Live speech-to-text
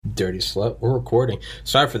dirty slut. We're recording.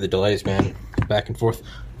 Sorry for the delays, man. Back and forth.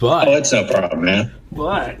 But it's no problem, man.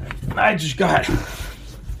 But I just got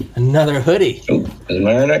another hoodie. Oh, is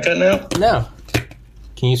my internet cutting out? No.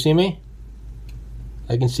 Can you see me?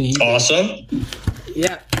 I can see you. Awesome.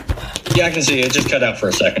 Yeah. Yeah, I can see you. It just cut out for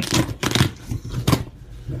a second.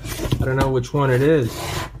 I don't know which one it is.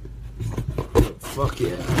 Fuck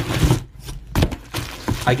yeah.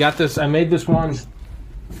 I got this. I made this one.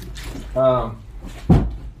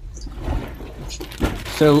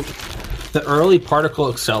 So the early particle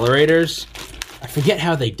accelerators, I forget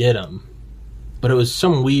how they did them, but it was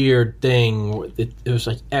some weird thing. It was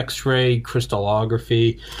like X-ray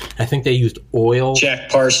crystallography. I think they used oil.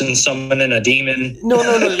 Jack Parsons summoning a demon. No,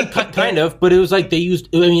 kind of. But it was like they used.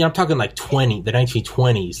 I mean, I'm talking like the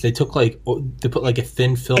 1920s. They took they put like a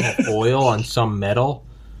thin film of oil on some metal,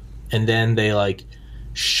 and then they like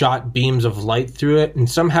shot beams of light through it, and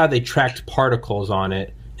somehow they tracked particles on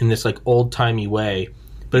it in this like old timey way.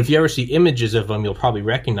 But if you ever see images of them, you'll probably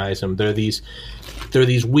recognize them. They're these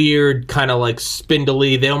weird kind of like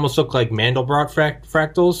spindly. They almost look like Mandelbrot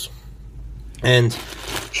fractals. And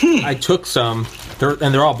I took some,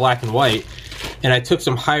 they're all black and white. And I took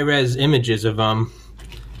some high res images of them.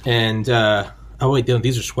 And oh wait,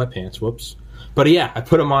 these are sweatpants. Whoops. But yeah, I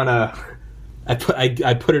put them on I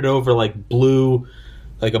put it over like blue,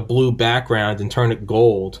 like a blue background, and turned it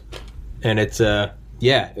gold. And it's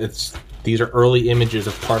these are early images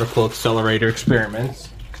of particle accelerator experiments.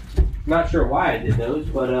 Not sure why I did those,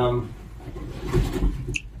 but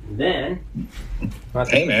then.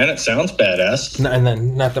 Hey man, it sounds badass. And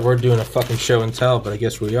then, not that we're doing a fucking show and tell, but I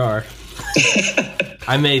guess we are.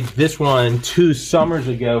 I made this one 2 summers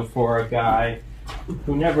ago for a guy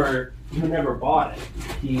who never bought it.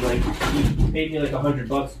 He paid me like $100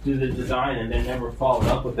 to do the design and then never followed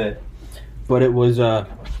up with it. But it was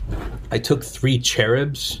I took 3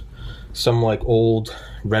 cherubs, some like old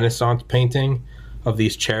Renaissance painting of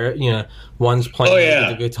these cherubs. You know, one's playing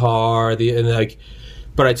the guitar,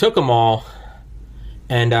 but I took them all,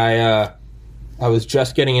 and I was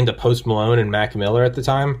just getting into Post Malone and Mac Miller at the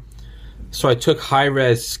time, so I took high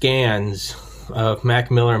res scans of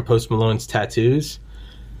Mac Miller and Post Malone's tattoos,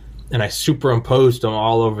 and I superimposed them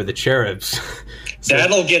all over the cherubs.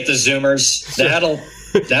 That'll get the zoomers.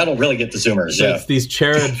 That'll really get the zoomers. So it's these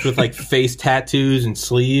cherubs with like face tattoos and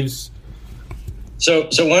sleeves. So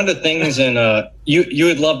one of the things, and you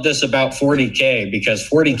would love this about 40K, because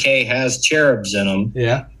 40K has cherubs in them.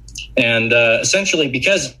 Yeah. And essentially,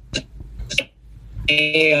 because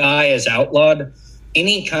AI is outlawed,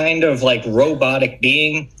 any kind of like robotic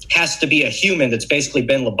being has to be a human that's basically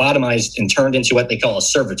been lobotomized and turned into what they call a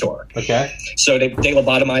servitor. Okay. So they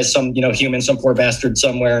lobotomize some, human, some poor bastard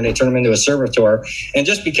somewhere, and they turn him into a servitor. And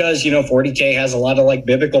just because, 40K has a lot of like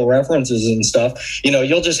biblical references and stuff,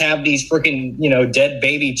 you'll just have these freaking, dead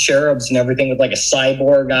baby cherubs and everything with like a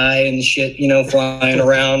cyborg eye and shit, flying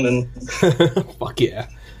around. And fuck yeah.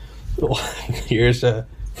 Well, here's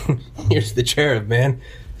the cherub, man.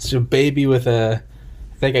 It's a baby with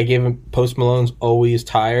I think I gave him Post Malone's Always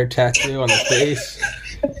Tired tattoo on the face.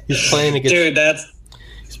 He's playing a guitar. Dude,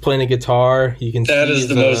 he's playing a guitar. You can that see is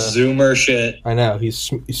the most zoomer shit. I know. He's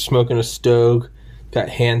smoking a Stogue, got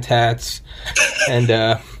hand tats, and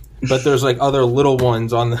but there's like other little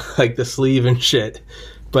ones on the sleeve and shit.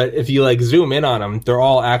 But if you like zoom in on them, they're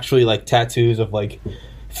all actually like tattoos of like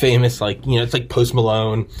famous, like, it's like Post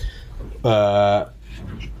Malone,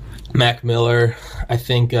 Mac Miller, I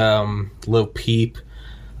think Lil Peep.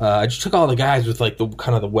 I just took all the guys with like the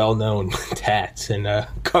kind of the well-known tats and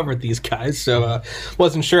covered these guys. So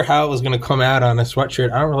wasn't sure how it was going to come out on a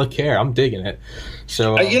sweatshirt. I don't really care. I'm digging it.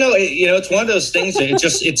 So it's one of those things that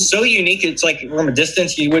it's so unique. It's like from a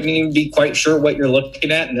distance you wouldn't even be quite sure what you're looking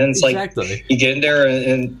at, and then it's exactly. Like you get in there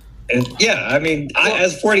and yeah, I mean,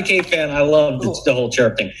 as a 40K fan, I love the whole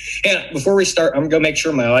cherub thing. And before we start, I'm going to make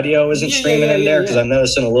sure my audio isn't streaming in there, because I'm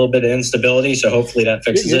noticing a little bit of instability, so hopefully that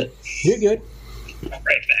fixes it. You're good. Right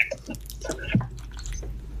back.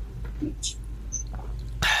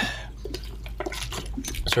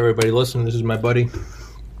 So everybody listen, this is my buddy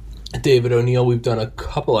David O'Neill. We've done a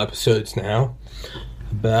couple episodes now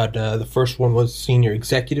about the first one was Senior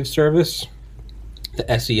Executive Service,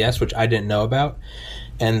 the SES, which I didn't know about,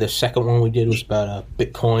 and the second one we did was about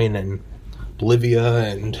Bitcoin and Bolivia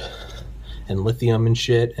and lithium and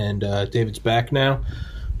shit, and David's back now,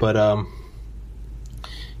 but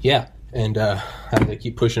yeah. And I have to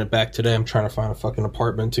keep pushing it back today. I'm trying to find a fucking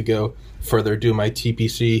apartment to go further do my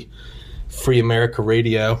TPC Free America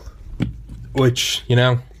Radio, which,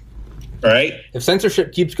 right? If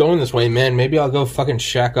censorship keeps going this way, man, maybe I'll go fucking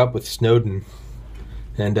shack up with Snowden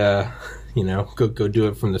and go do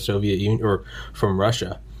it from the Soviet Union or from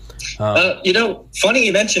Russia. Funny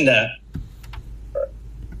you mentioned that.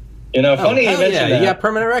 You mentioned that. You got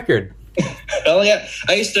permanent record. Oh yeah,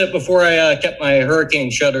 I used to, before I kept my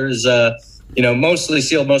hurricane shutters, mostly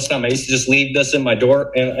sealed most of the time. I used to just leave this in my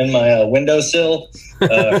door, in my windowsill, for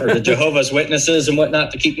the Jehovah's Witnesses and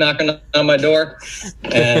whatnot to keep knocking on my door.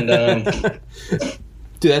 And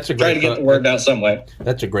dude, that's a great try to get book. the word out some way.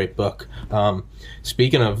 That's a great book.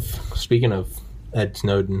 Speaking of Ed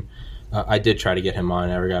Snowden, I did try to get him on.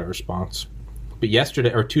 I never got a response. But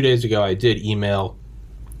yesterday or 2 days ago, I did email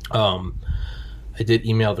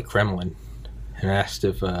the Kremlin and asked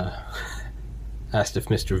if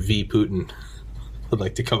Mr. V. Putin would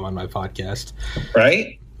like to come on my podcast.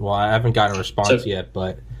 Right? Well, I haven't gotten a response yet,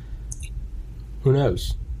 but who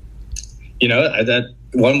knows? That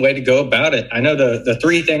one way to go about it. I know the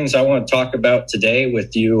three things I want to talk about today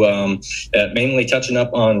with you, mainly touching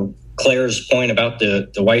up on Claire's point about the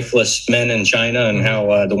wifeless men in China and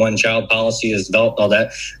how the one-child policy has developed, all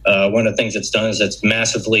that. One of the things it's done is it's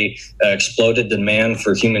massively exploded demand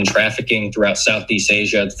for human trafficking throughout Southeast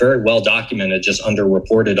Asia. It's very well documented, just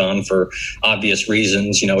underreported on for obvious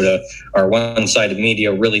reasons. Our one-sided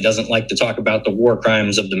media really doesn't like to talk about the war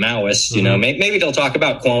crimes of the Maoists. Maybe they'll talk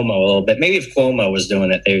about Cuomo a little bit. Maybe if Cuomo was doing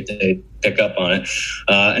it, they'd pick up on it.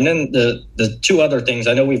 And then the two other things,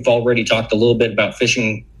 I know we've already talked a little bit about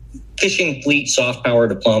fishing fleet, soft power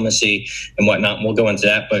diplomacy, and whatnot. And we'll go into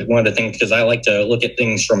that. But one of the things, because I like to look at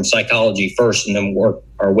things from psychology first and then work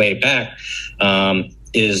our way back,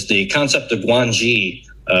 is the concept of Guanxi,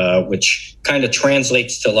 which kind of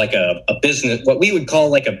translates to like a business, what we would call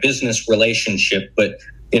like a business relationship. But,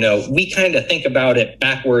 we kind of think about it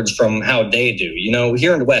backwards from how they do.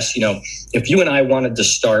 Here in the West, if you and I wanted to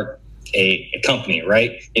start a company,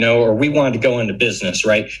 right, or we wanted to go into business,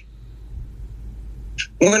 right,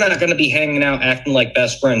 we're not going to be hanging out acting like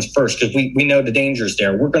best friends first because we know the dangers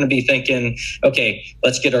there. We're going to be thinking, okay,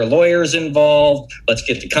 let's get our lawyers involved. Let's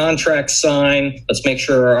get the contract signed. Let's make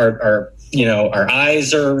sure our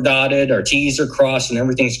I's are dotted, our T's are crossed, and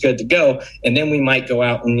everything's good to go. And then we might go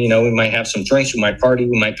out and, we might have some drinks, we might party,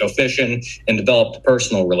 we might go fishing and develop a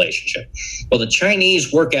personal relationship. Well, the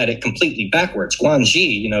Chinese work at it completely backwards.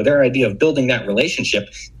 Guanxi, their idea of building that relationship,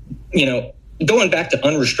 going back to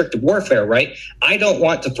unrestricted warfare, right? I don't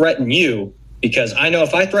want to threaten you because I know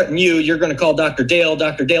if I threaten you, you're going to call Dr. Dale.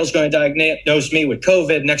 Dr. Dale's going to diagnose me with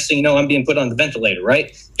COVID. Next thing you know, I'm being put on the ventilator,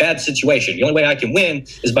 right? Bad situation. The only way I can win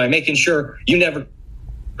is by making sure you never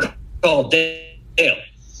call Dale.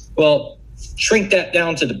 Well, shrink that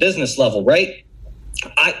down to the business level, right?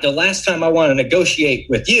 The last time I want to negotiate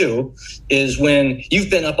with you is when you've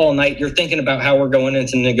been up all night. You're thinking about how we're going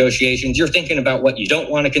into negotiations. You're thinking about what you don't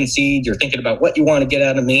want to concede. You're thinking about what you want to get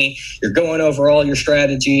out of me. You're going over all your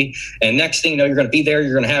strategy. And next thing you know, you're going to be there.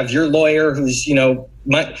 You're going to have your lawyer who's,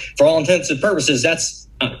 for all intents and purposes, that's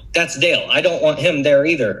Dale. I don't want him there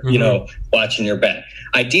either, watching your back.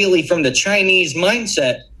 Ideally, from the Chinese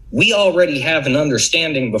mindset, we already have an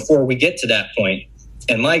understanding before we get to that point.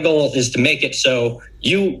 And my goal is to make it so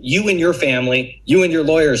you and your family, you and your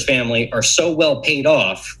lawyer's family are so well paid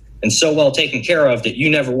off and so well taken care of that you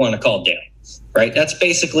never want to call Dale, right? That's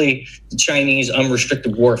basically the Chinese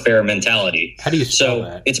unrestricted warfare mentality. How do you spell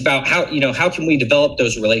that? It's about how can we develop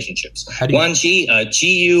those relationships? Guanxi,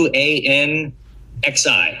 Guanxi,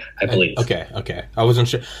 I believe. Okay. I wasn't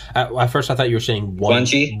sure. At first, I thought you were saying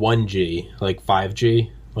Guanxi, 1G, like 5G,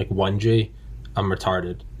 like 1G. I'm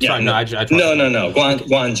retarded. Yeah, Sorry, no.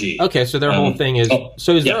 Guanxi. Okay, so their whole thing is...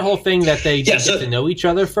 So is their whole thing that they get to know each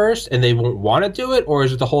other first and they won't want to do it? Or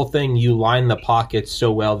is it the whole thing you line the pockets so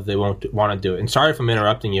well that they won't want to do it? And sorry if I'm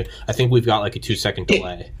interrupting you. I think we've got like a 2-second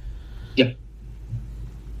delay. Yeah.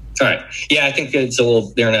 All right. Yeah, I think it's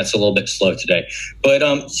the internet's a little bit slow today. But,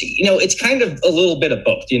 it's kind of a little bit of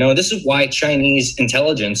both. This is why Chinese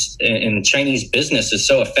intelligence and Chinese business is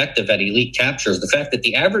so effective at elite captures. The fact that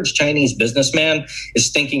the average Chinese businessman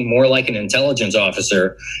is thinking more like an intelligence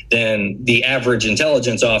officer than the average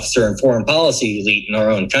intelligence officer and foreign policy elite in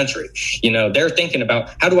our own country. They're thinking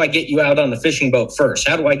about, how do I get you out on the fishing boat first?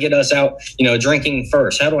 How do I get us out, drinking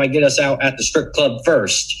first? How do I get us out at the strip club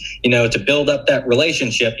first? To build up that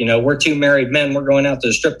relationship. We're two married men. We're going out to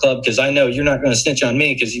the strip club because I know you're not going to snitch on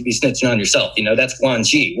me because you'd be snitching on yourself. That's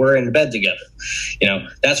Guanxi. We're in the bed together.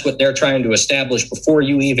 That's what they're trying to establish before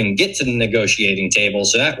you even get to the negotiating table.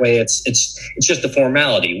 So that way it's just a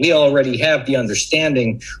formality. We already have the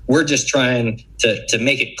understanding. We're just trying to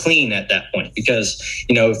make it clean at that point because,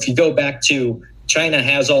 if you go back to China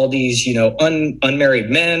has all these, unmarried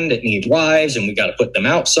men that need wives and we got to put them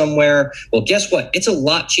out somewhere. Well, guess what? It's a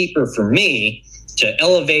lot cheaper for me to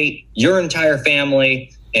elevate your entire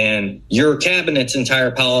family and your cabinet's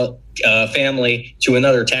entire family to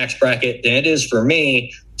another tax bracket than it is for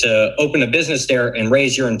me to open a business there and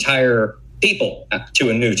raise your entire people to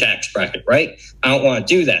a new tax bracket, right? I don't want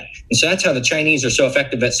to do that. And so that's how the Chinese are so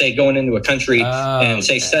effective at, say, going into a country and,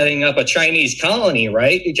 say, setting up a Chinese colony,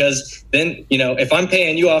 right? Because then, if I'm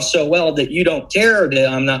paying you off so well that you don't care that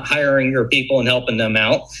I'm not hiring your people and helping them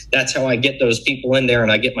out, that's how I get those people in there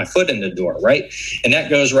and I get my foot in the door, right? And that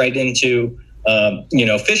goes right into,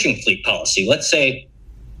 fishing fleet policy. Let's say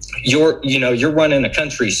you're running a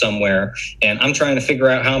country somewhere and I'm trying to figure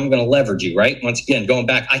out how I'm going to leverage you, right? Once again, going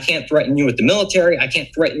back, I can't threaten you with the military. I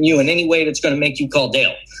can't threaten you in any way that's going to make you call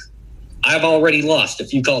Dale. I've already lost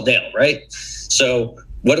if you call Dale, right? So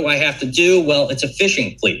what do I have to do? Well, it's a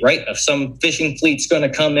fishing fleet, right? If some fishing fleet's going to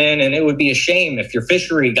come in, and it would be a shame if your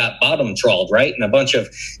fishery got bottom trawled, right? And a bunch of,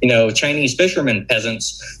 Chinese fishermen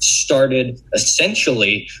peasants started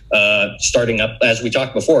essentially starting up, as we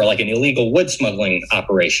talked before, like an illegal wood smuggling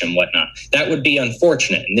operation, whatnot. That would be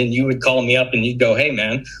unfortunate. And then you would call me up and you'd go, hey,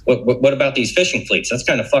 man, what about these fishing fleets? That's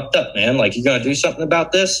kind of fucked up, man. Like, you going to do something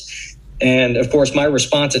about this? And of course, my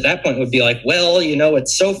response at that point would be like, well,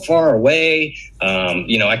 it's so far away.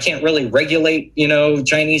 I can't really regulate,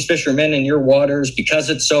 Chinese fishermen in your waters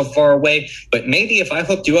because it's so far away. But maybe if I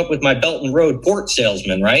hooked you up with my Belt and Road port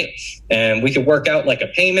salesman, right? And we could work out like a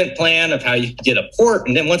payment plan of how you could get a port.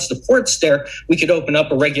 And then once the port's there, we could open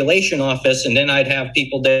up a regulation office, and then I'd have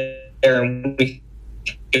people there and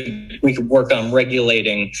we could work on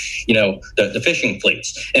regulating, the fishing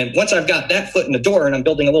fleets. And once I've got that foot in the door and I'm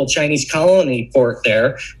building a little Chinese colony port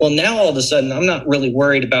there, well, now all of a sudden I'm not really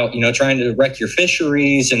worried about, trying to wreck your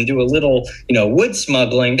fisheries and do a little, wood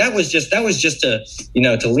smuggling. That was just to,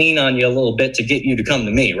 to lean on you a little bit to get you to come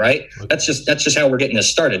to me, right? That's just how we're getting this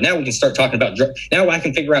started. Now we can start talking about, now I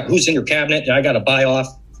can figure out who's in your cabinet that I got to buy off.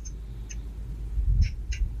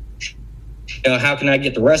 How can I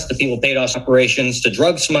get the rest of the people paid off operations to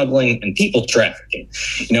drug smuggling and people trafficking?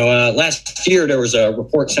 Last year there was a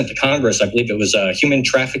report sent to Congress. I believe it was human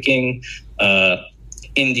trafficking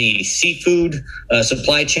in the seafood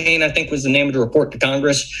supply chain, I think was the name of the report to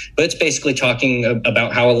Congress. But it's basically talking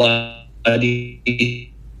about how a lot of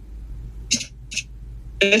the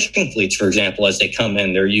fishing fleets, for example, as they come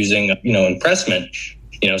in, they're using, impressment,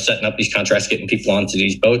 setting up these contracts, getting people onto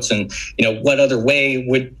these boats. And, what other way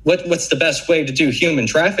what's the best way to do human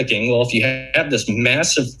trafficking? Well, if you have this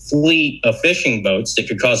massive fleet of fishing boats that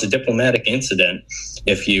could cause a diplomatic incident,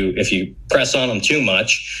 if you press on them too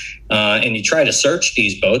much, and you try to search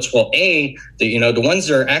these boats, well, the ones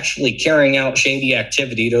that are actually carrying out shady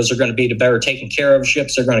activity, those are going to be the better taken care of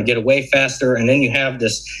ships. They're going to get away faster. And then you have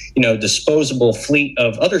this, disposable fleet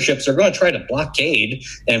of other ships that are going to try to blockade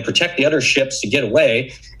and protect the other ships to get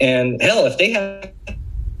away. And hell, if they have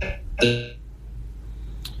to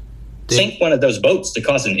sink one of those boats to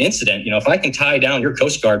cause an incident, if I can tie down your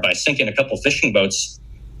Coast Guard by sinking a couple fishing boats.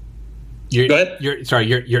 Go ahead.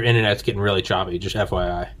 Your internet's getting really choppy, just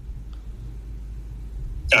FYI.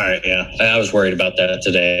 All right, yeah. I was worried about that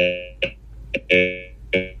today.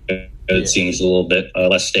 It seems a little bit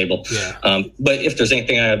less stable. Yeah. But if there's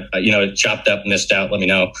anything I chopped up, missed out, let me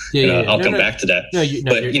know. I'll come back to that.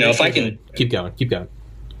 If I can keep going.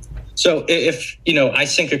 So if I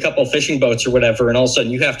sink a couple fishing boats or whatever, and all of a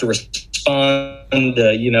sudden you have to respond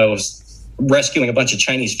to rescuing a bunch of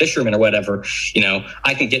Chinese fishermen or whatever,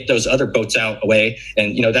 I can get those other boats out away.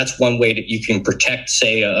 And, that's one way that you can protect,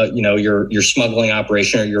 say, your smuggling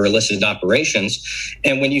operation or your illicit operations.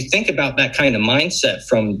 And when you think about that kind of mindset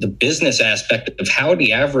from the business aspect of how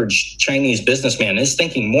the average Chinese businessman is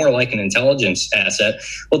thinking more like an intelligence asset,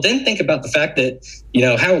 well, then think about the fact that,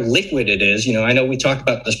 how liquid it is. I know we talked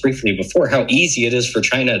about this briefly before, how easy it is for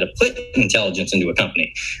China to put intelligence into a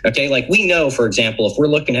company. Okay. Like we know, for example, if we're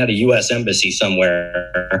looking at a U.S. embassy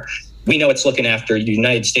somewhere, we know it's looking after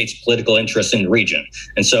United States political interests in the region.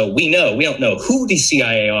 And so we don't know who these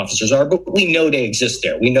CIA officers are, but we know they exist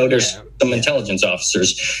there. We know there's some intelligence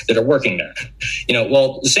officers that are working there.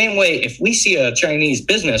 Well, the same way, if we see a Chinese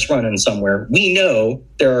business running somewhere, we know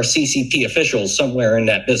there are CCP officials somewhere in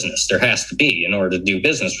that business. There has to be in order to do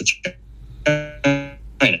business with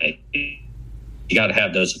China. You got to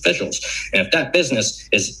have those officials. And if that business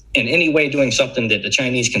is in any way doing something that the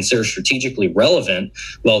Chinese consider strategically relevant,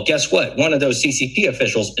 well, guess what? One of those CCP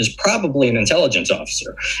officials is probably an intelligence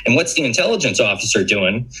officer. And what's the intelligence officer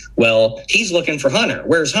doing? Well, he's looking for Hunter.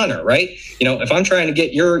 Where's Hunter, right? If I'm trying to get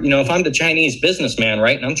if I'm the Chinese businessman,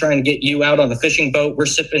 right, and I'm trying to get you out on the fishing boat, we're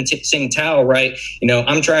sipping Tsingtao, right?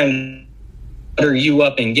 I'm trying you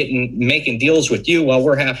up and making deals with you while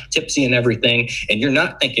we're half tipsy and everything, and you're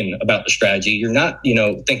not thinking about the strategy, you're not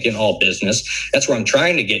thinking all business. That's where I'm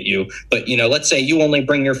trying to get you. But let's say you only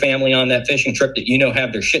bring your family on that fishing trip that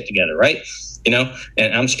have their shit together, right? And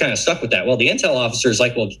I'm just kind of stuck with that. Well, the intel officer is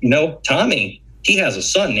like, well, Tommy, he has a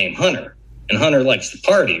son named Hunter, and Hunter likes to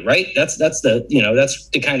party, right? That's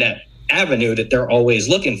the kind of avenue that they're always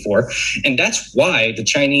looking for. And that's why the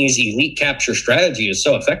Chinese elite capture strategy is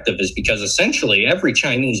so effective, is because essentially every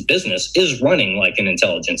Chinese business is running like an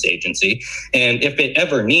intelligence agency. And if it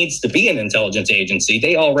ever needs to be an intelligence agency,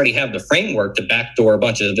 they already have the framework to backdoor a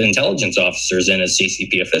bunch of intelligence officers in as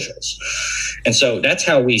CCP officials. And so that's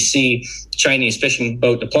how we see Chinese fishing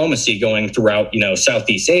boat diplomacy going throughout,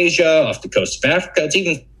 Southeast Asia, off the coast of Africa. It's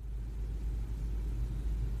even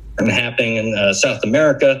happening in South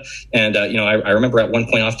America. And, I remember at one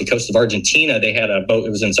point off the coast of Argentina, they had a boat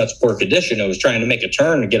that was in such poor condition. It was trying to make a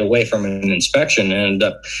turn to get away from an inspection. And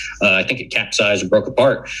I think it capsized or broke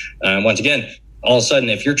apart. Once again, all of a sudden,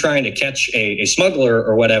 if you're trying to catch a smuggler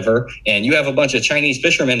or whatever, and you have a bunch of Chinese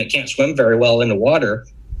fishermen that can't swim very well in the water,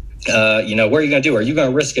 what are you going to do? Are you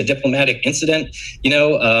going to risk a diplomatic incident,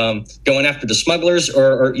 going after the smugglers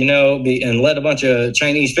or and let a bunch of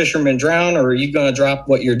Chinese fishermen drown? Or are you going to drop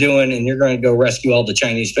what you're doing and you're going to go rescue all the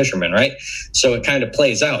Chinese fishermen, right? So it kind of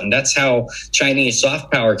plays out. And that's how Chinese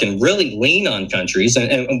soft power can really lean on countries.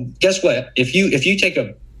 And guess what? If you take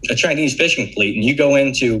a Chinese fishing fleet and you go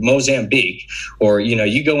into Mozambique, or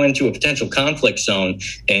you go into a potential conflict zone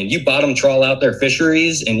and you bottom trawl out their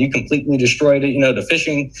fisheries and you completely destroy the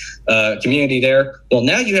fishing community there, well,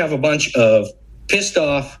 now you have a bunch of pissed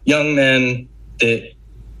off young men that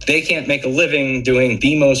they can't make a living doing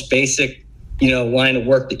the most basic line of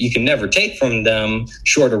work that you can never take from them,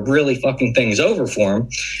 short of really fucking things over for them.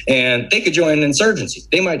 And they could join an insurgency.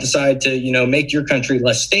 They might decide to, make your country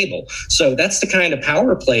less stable. So that's the kind of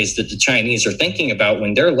power plays that the Chinese are thinking about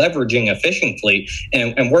when they're leveraging a fishing fleet.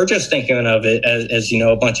 And we're just thinking of it as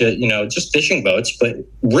a bunch of, just fishing boats. But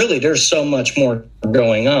really, there's so much more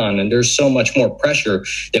going on, and there's so much more pressure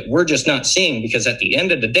that we're just not seeing, because at the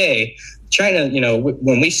end of the day, China,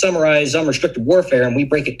 when we summarize unrestricted warfare and we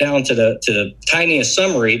break it down to the tiniest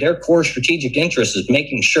summary, their core strategic interest is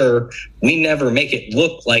making sure we never make it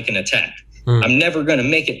look like an attack. I'm never going to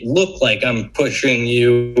make it look like I'm pushing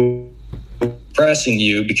you, pressing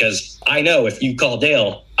you, because I know if you call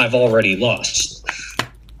Dale, I've already lost.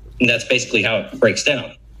 And that's basically how it breaks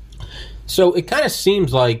down. So it kind of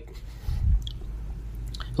seems like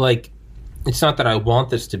it's not that I want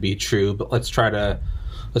this to be true, but let's try to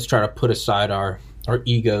put aside our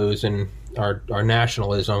egos and our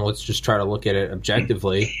nationalism. Let's just try to look at it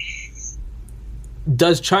objectively.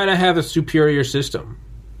 Does China have a superior system?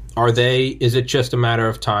 Is it just a matter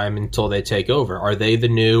of time until they take over? Are they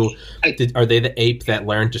the ape that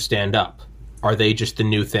learned to stand up? Are they just the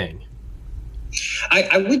new thing?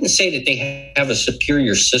 I wouldn't say that they have a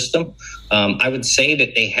superior system. I would say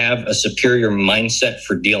that they have a superior mindset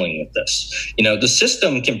for dealing with this. The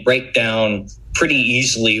system can break down pretty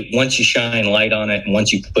easily once you shine light on it and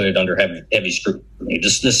once you put it under heavy scrutiny.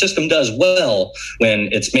 The system does well when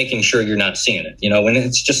it's making sure you're not seeing it. When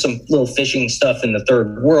it's just some little fishing stuff in the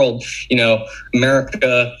third world,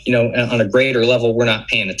 America, on a greater level, we're not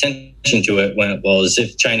paying attention to it. As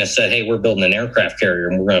if China said, hey, we're building an aircraft carrier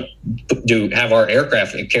and we're going to have our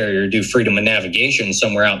aircraft carrier do freedom of navigation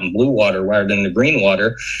somewhere out in blue water rather than the green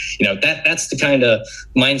water. That's the kind of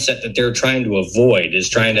mindset that they're trying to avoid, is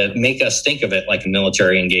trying to make us think of it like a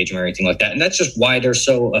military engagement or anything like that. And that's just why they're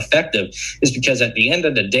so effective, is because at the end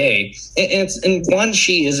of the day, and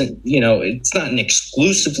Guanxi isn't, it's not an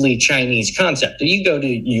exclusively Chinese concept. You go to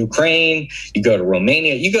Ukraine, you go to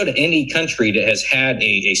Romania, you go to any country that has had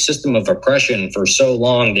a system of oppression for so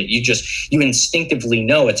long that you instinctively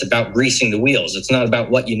know it's about greasing the wheels. It's not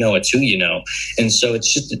about what you know, it's who you know. And so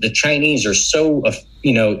it's just that the Chinese are so,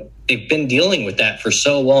 they've been dealing with that for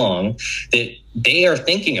so long that they are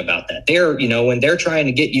thinking about that. They're, when they're trying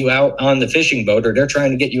to get you out on the fishing boat, or they're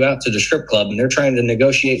trying to get you out to the strip club and they're trying to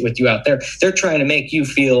negotiate with you out there, they're trying to make you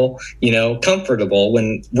feel, comfortable,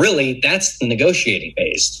 when really that's the negotiating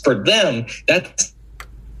phase. For them, that's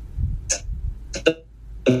the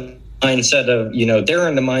mindset of, they're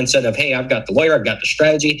in the mindset of, hey, I've got the lawyer, I've got the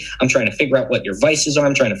strategy, I'm trying to figure out what your vices are,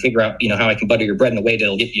 I'm trying to figure out, how I can butter your bread in a way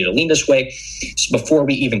that'll get you to lean this way before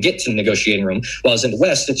we even get to the negotiating room. Whereas in the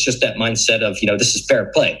West, it's just that mindset of, this is fair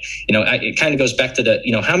play. It kind of goes back to the,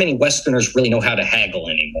 how many Westerners really know how to haggle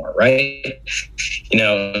anymore, right?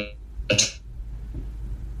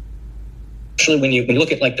 when you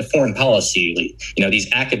look at like the foreign policy elite,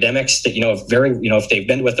 these academics that, if they've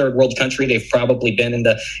been to a third world country, they've probably been in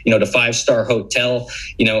the 5-star hotel.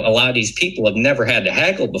 A lot of these people have never had to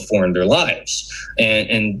haggle before in their lives.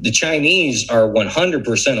 And the Chinese are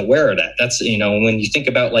 100% aware of that. That's, when you think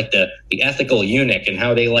about like the ethical eunuch and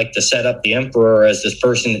how they like to set up the emperor as this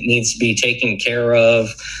person that needs to be taken care of,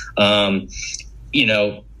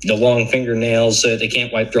 the long fingernails, they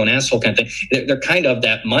can't wipe their own asshole kind of thing. They're kind of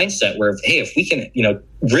that mindset where, hey, if we can,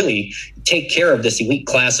 really take care of this elite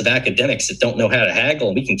class of academics that don't know how to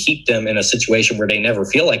haggle, we can keep them in a situation where they never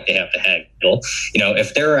feel like they have to haggle.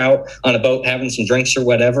 If they're out on a boat having some drinks or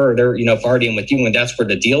whatever, or they're, partying with you and that's where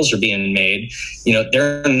the deals are being made,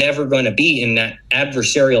 they're never going to be in that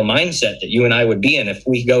adversarial mindset that you and I would be in. If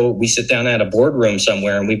we sit down at a boardroom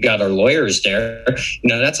somewhere and we've got our lawyers there,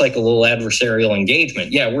 that's like a little adversarial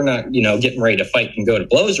engagement. Yeah, we're not, getting ready to fight and go to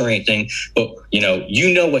blows or anything, but,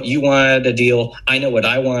 what you wanted a deal. I know what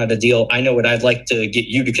I wanted a deal. I know what I'd like to get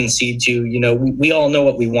you to concede to. We all know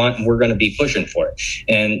what we want and we're going to be pushing for it.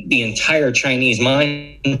 And the entire Chinese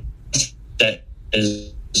mindset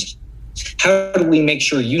is, how do we make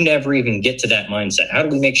sure you never even get to that mindset? How do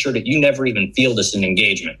we make sure that you never even feel this in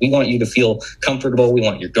engagement? We want you to feel comfortable. We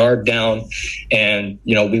want your guard down. And,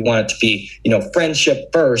 we want it to be,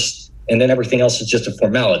 friendship first, and then everything else is just a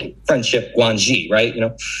formality. Friendship, Guanxi, right?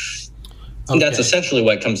 Okay. That's essentially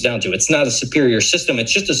what it comes down to. It's not a superior system.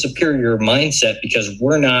 It's just a superior mindset because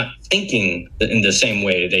we're not thinking in the same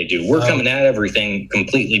way they do. We're coming at everything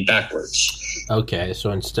completely backwards. Okay,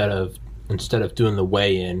 so instead of doing the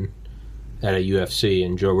weigh-in at a UFC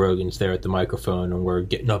and Joe Rogan's there at the microphone and we're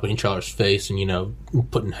getting up in each other's face and,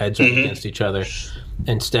 putting heads up against each other,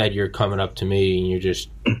 instead you're coming up to me and you're just,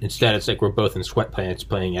 instead it's like we're both in sweatpants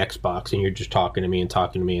playing Xbox and you're just talking to me and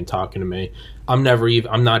talking to me and talking to me. I'm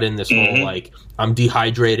not in this whole like I'm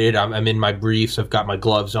dehydrated, I'm in my briefs, I've got my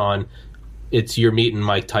gloves on. It's you're meeting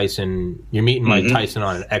Mike Tyson on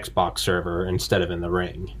an Xbox server instead of in the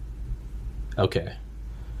ring. Okay.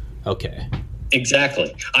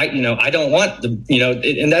 Exactly. I don't want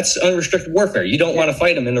and that's unrestricted warfare. You don't want to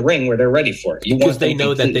fight them in the ring where they're ready for it. You want them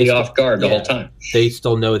completely off guard the whole time. They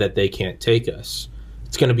still know that they can't take us.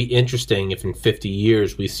 It's going to be interesting if in 50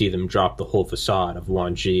 years we see them drop the whole facade of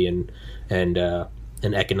Guanxi and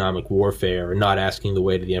economic warfare and not asking the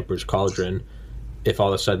way to the Emperor's Cauldron. If all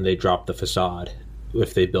of a sudden they drop the facade,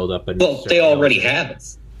 if they build up they already have.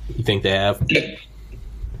 You think they have?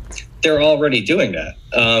 They're already doing that.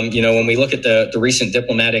 When we look at the recent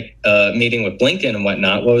diplomatic meeting with Blinken and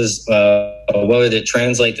whatnot, what did it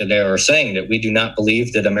translate that they are saying? That we do not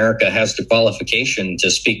believe that America has the qualification to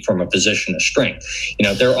speak from a position of strength.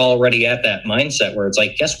 They're already at that mindset where it's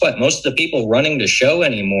like, guess what? Most of the people running the show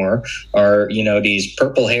anymore are, these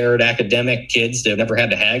purple-haired academic kids that have never had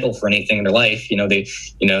to haggle for anything in their life.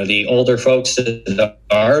 The older folks that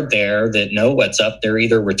are there that know what's up, they're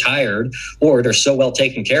either retired or they're so well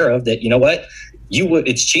taken care of that,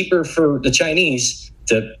 it's cheaper for the Chinese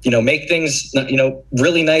to, make things,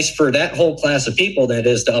 really nice for that whole class of people than it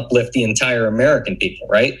is to uplift the entire American people,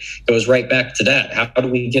 right? Goes right back to that. How do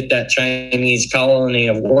we get that Chinese colony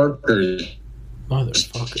of workers?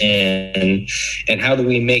 And how do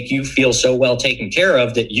we make you feel so well taken care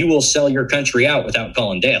of that you will sell your country out without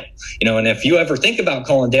calling Dale? And if you ever think about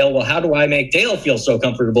calling Dale, well, how do I make Dale feel so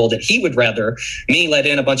comfortable that he would rather me let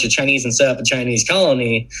in a bunch of Chinese and set up a Chinese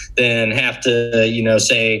colony than have to,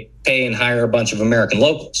 say, pay and hire a bunch of American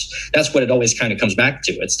locals? That's what it always kind of comes back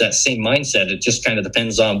to. It's that same mindset. It just kind of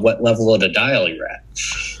depends on what level of the dial you're at.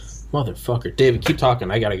 Motherfucker. David, keep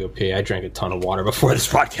talking. I got to go pee. I drank a ton of water before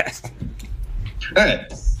this podcast. All right.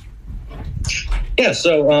 Yeah,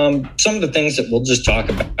 so some of the things that we'll just talk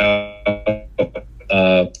about,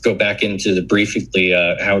 go back into the briefly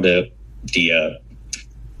how the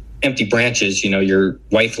empty branches, your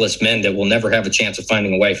wifeless men that will never have a chance of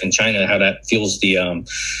finding a wife in China, how that fuels the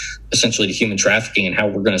essentially the human trafficking and how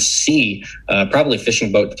we're going to see probably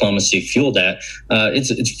fishing boat diplomacy fuel that.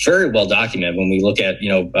 It's very well documented when we look at,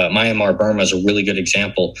 Myanmar, Burma is a really good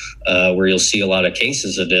example where you'll see a lot of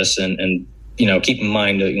cases of this and keep in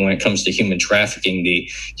mind that when it comes to human trafficking, the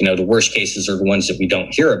worst cases are the ones that we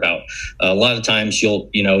don't hear about. A lot of times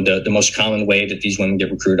the most common way that these women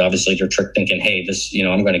get recruited, obviously they're tricked thinking, hey, this,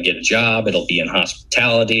 I'm going to get a job. It'll be in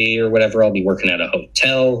hospitality or whatever. I'll be working at a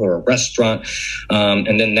hotel or a restaurant.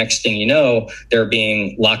 And then next thing you know, they're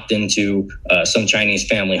being locked into some Chinese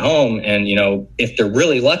family home. And, if they're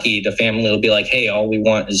really lucky, the family will be like, hey, all we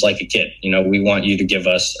want is like a kid. We want you to give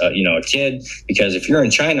us, a kid, because if you're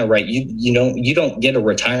in China, right, you don't get a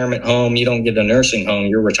retirement home. You don't get a nursing home.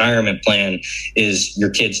 Your retirement plan is your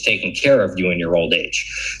kids taking care of you in your old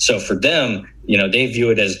age. So for them, they view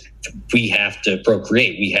it as, we have to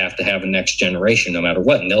procreate. We have to have a next generation no matter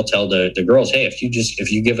what. And they'll tell the girls, hey, if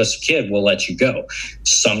you give us a kid, we'll let you go.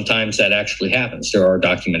 Sometimes that actually happens. There are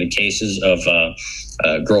documented cases of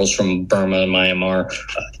girls from Burma and Myanmar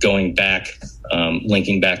going back,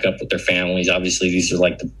 linking back up with their families. Obviously, these are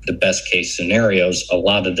like the best case scenarios. A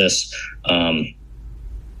lot of this,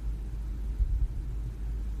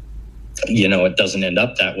 it doesn't end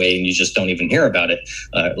up that way, and you just don't even hear about it.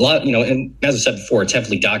 A lot, and as I said before, it's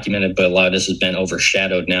heavily documented, but a lot of this has been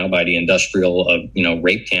overshadowed now by the industrial,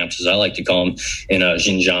 rape camps, as I like to call them, in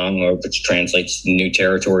Xinjiang, which translates to new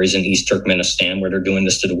territories in East Turkmenistan, where they're doing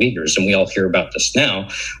this to the Uyghurs. And we all hear about this now,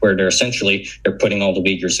 where they're putting all the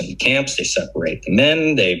Uyghurs into camps. They separate the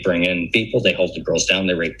men, they bring in people, they hold the girls down,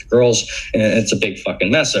 they rape the girls, and it's a big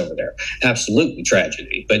fucking mess over there. Absolutely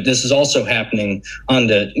tragedy. But this is also happening on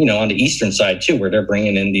the eastern side too, where they're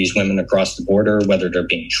bringing in these women across the border, whether they're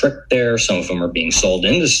being tricked there. Some of them are being sold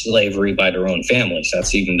into slavery by their own families.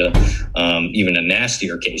 That's even a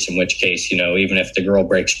nastier case, in which case, even if the girl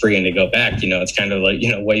breaks free and they go back, it's kind of like,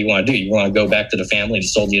 what do you want to do? You want to go back to the family that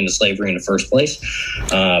sold you into slavery in the first place?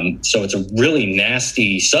 So it's a really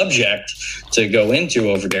nasty subject to go into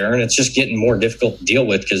over there, and it's just getting more difficult to deal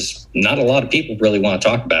with because not a lot of people really want to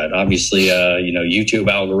talk about it. Obviously, YouTube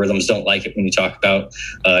algorithms don't like it when you talk about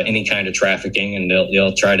any kind of trafficking, and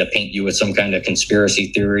they'll try to paint you with some kind of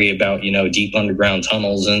conspiracy theory about deep underground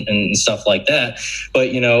tunnels and stuff like that. But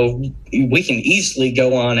we can easily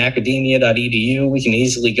go on academia.edu. We can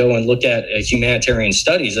easily go and look at humanitarian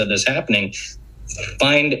studies of this happening.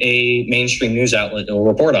 Find a mainstream news outlet that will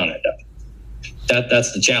report on it.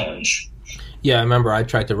 That's the challenge. Yeah, I remember I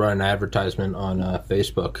tried to run an advertisement on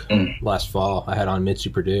Facebook last fall. I had on Mitzi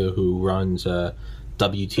Perdue, who runs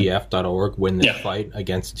WTF.org, Win This Fight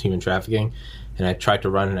Against Human Trafficking, and I tried to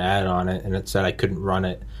run an ad on it, and it said I couldn't run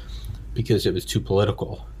it because it was too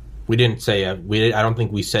political. We didn't say I don't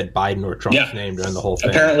think we said Biden or Trump's name during the whole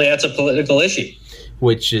thing. Apparently, that's a political issue.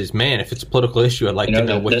 Which is, man, if it's a political issue, I'd like to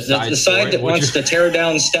know which side. The side that wants to tear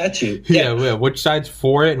down statues. Yeah, which side's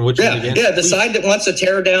for it and which one's against it. Yeah, the side that wants to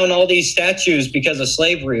tear down all these statues because of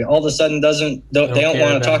slavery, all of a sudden they don't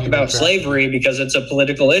want to talk about slavery because it's a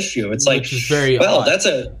political issue. It's like, which is very odd.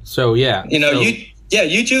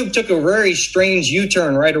 YouTube took a very strange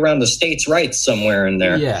U-turn right around the states' rights somewhere in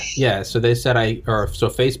there. Yeah. So they said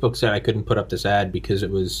Facebook said I couldn't put up this ad because it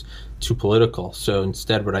was too political. So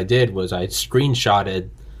instead, what I did was I screenshotted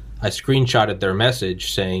their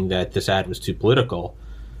message saying that this ad was too political,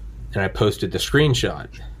 and I posted the screenshot,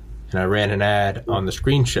 and I ran an ad on the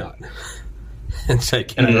screenshot, and said,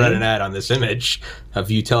 "Can I run an ad on this image of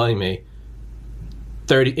you telling me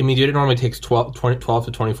 30?" I mean, it normally takes 12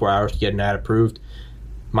 to 24 hours to get an ad approved.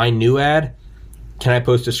 My new ad, can I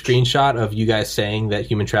post a screenshot of you guys saying that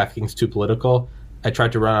human trafficking is too political? I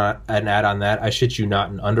tried to run an ad on that. I shit you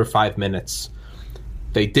not, in under 5 minutes.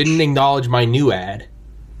 They didn't acknowledge my new ad,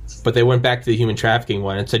 but they went back to the human trafficking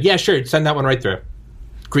one and said, yeah, sure, send that one right through.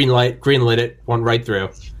 Greenlit it, went right through.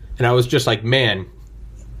 And I was just like, man,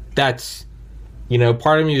 that's,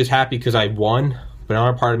 part of me was happy because I won, but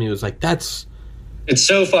another part of me was like, it's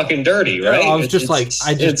so fucking dirty, right? I was just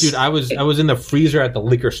I was in the freezer at the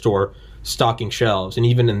liquor store stocking shelves, and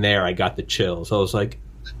even in there I got the chills. I was like,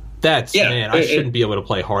 I shouldn't be able to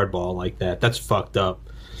play hardball like that. That's fucked up.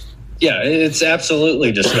 Yeah, it's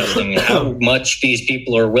absolutely disgusting how much these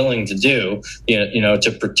people are willing to do,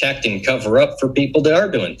 to protect and cover up for people that are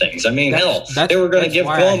doing things. I mean, they were going to give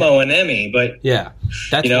Cuomo an Emmy, but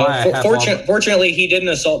fortunately, he didn't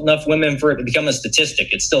assault enough women for it to become a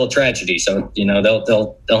statistic. It's still a tragedy, so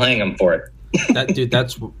they'll hang him for it.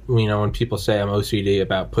 That's when people say I'm OCD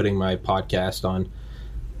about putting my podcast on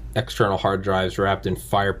external hard drives wrapped in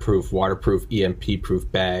fireproof, waterproof,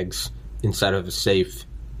 EMP-proof bags inside of a safe.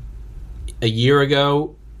 A year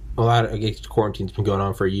ago, quarantine's been going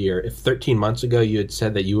on for a year. If 13 months ago you had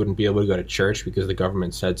said that you wouldn't be able to go to church because the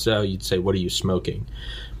government said so, you'd say, what are you smoking?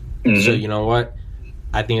 Mm-hmm. So you know what?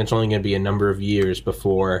 I think it's only going to be a number of years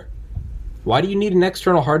before. Why do you need an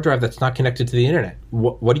external hard drive that's not connected to the internet?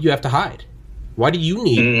 What do you have to hide? Why do you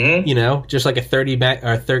need, just like a 30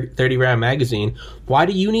 round magazine? Why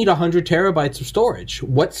do you need 100 terabytes of storage?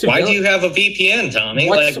 Why do you have a VPN, Tommy?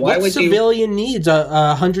 What civilian needs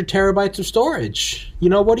 100 terabytes of storage?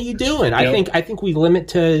 What are you doing? I think we limit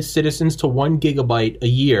to citizens to 1 gigabyte a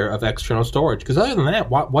year of external storage. Because other than that,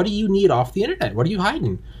 what do you need off the internet? What are you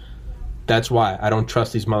hiding? That's why I don't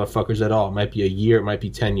trust these motherfuckers at all. It might be a year, it might be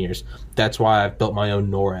 10 years. That's why I've built my own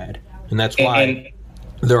NORAD, and that's why.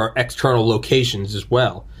 There are external locations as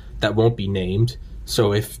well that won't be named.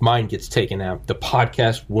 So if mine gets taken out, the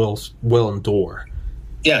podcast will endure.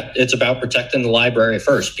 yeah, it's about protecting the library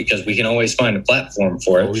first, because we can always find a platform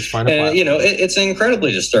for it. And, you know, it's an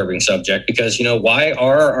incredibly disturbing subject because, you know, why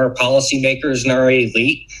are our policymakers and our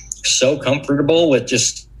elite so comfortable with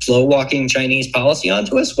just slow walking Chinese policy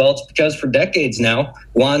onto us? Well, it's because for decades now,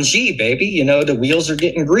 Guanxi, baby, you know, the wheels are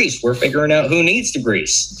getting greased. We're figuring out who needs the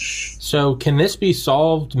grease. So can this be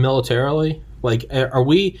solved militarily? Like,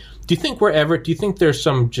 do you think there's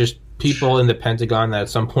some just people in the Pentagon that at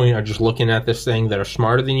some point are just looking at this thing that are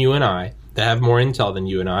smarter than you and I, that have more intel than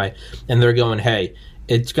you and I, and they're going, hey,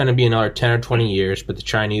 it's going to be another 10 or 20 years, but the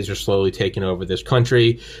Chinese are slowly taking over this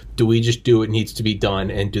country. Do we just do what needs to be done,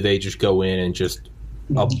 and do they just go in and just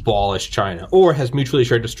abolish China? Or has mutually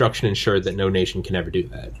assured destruction ensured that no nation can ever do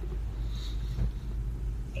that?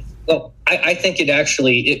 Well, I think it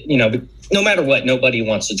actually, you know, no matter what, nobody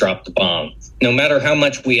wants to drop the bomb. No matter how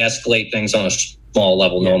much we escalate things on a small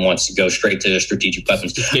level, no one wants to go straight to the strategic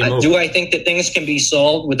weapons. Do I think that things can be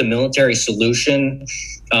solved with a military solution?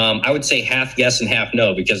 I would say half yes and half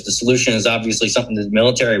no, because the solution is obviously something that the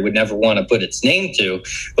military would never want to put its name to.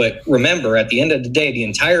 But remember, at the end of the day, the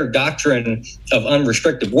entire doctrine of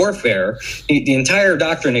unrestricted warfare, the entire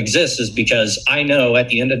doctrine exists is because I know at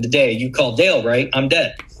the end of the day, you call Dale, right? I'm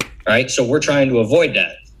dead. Right. So we're trying to avoid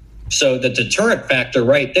that. So the deterrent factor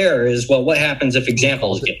right there is, well, what happens if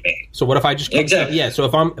examples get made? So what if I just exactly? Yeah. So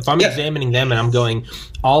if I'm examining them and I'm going,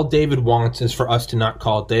 all David wants is for us to not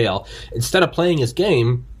call Dale. Instead of playing his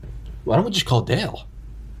game, why don't we just call Dale?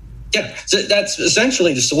 Yeah, so that's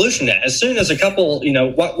essentially the solution. To that. As soon as a couple, you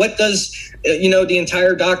know, what does, you know, the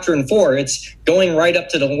entire doctrine for? It's going right up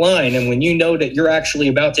to the line. And when you know that you're actually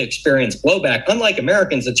about to experience blowback, unlike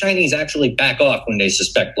Americans, the Chinese actually back off when they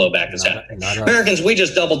suspect blowback is happening. Americans, we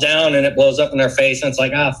just double down and it blows up in their face. And it's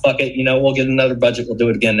like, fuck it. You know, we'll get another budget. We'll do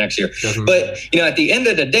it again next year. But, you know, at the end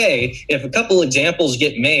of the day, if a couple examples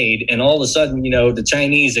get made and all of a sudden, you know, the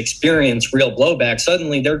Chinese experience real blowback,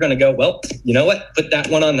 suddenly they're going to go, well, you know what? Put that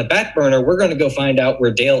one on the back burner. We're going to go find out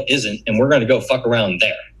where Dale isn't, and we're going to go fuck around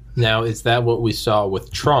there. Now, is that what we saw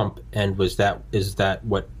with Trump? And is that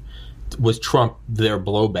what was Trump their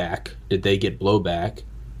blowback? Did they get blowback?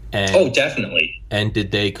 And, definitely. And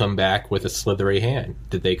did they come back with a slithery hand?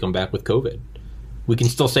 Did they come back with COVID? We can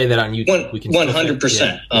still say that on YouTube. We can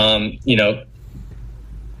 100%. You know.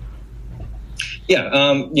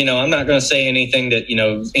 Yeah, you know, I'm not going to say anything that, you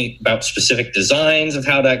know, about specific designs of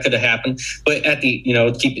how that could have happened, but at the, you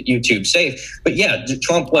know, keep it YouTube safe. But yeah,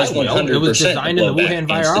 Trump was 100%. It was designed in the Wuhan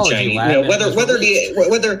virology lab. You know,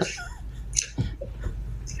 whether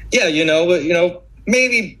yeah, you know,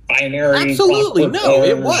 maybe binary. Absolutely, no,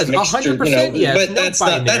 it was 100%. Yes, but that's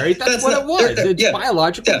binary. That's what it was. It's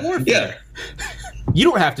biological warfare. Yeah. You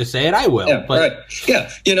don't have to say it. I will. Yeah, but right.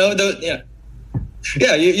 Yeah, you know,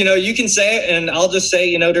 Yeah, you know, you can say it, and I'll just say,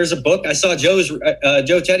 you know, there's a book. I saw Joe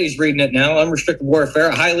Teddy's reading it now, Unrestricted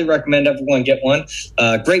Warfare. I highly recommend everyone get one.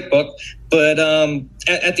 Great book. But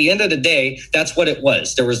at the end of the day, that's what it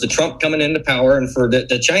was. There was the Trump coming into power, and for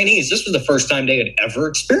the Chinese, this was the first time they had ever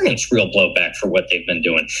experienced real blowback for what they've been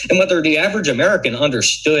doing. And whether the average American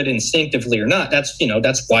understood instinctively or not, that's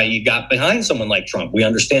why you got behind someone like Trump. We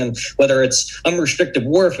understand whether it's unrestricted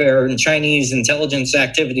warfare and Chinese intelligence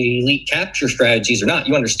activity, elite capture strategies or not.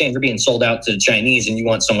 You understand you're being sold out to the Chinese, and you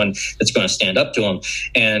want someone that's going to stand up to them.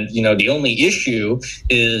 And, you know, the only issue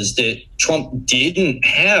is that Trump didn't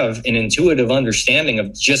have an intuitive understanding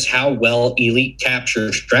of just how well elite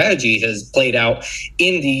capture strategy has played out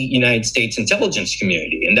in the United States intelligence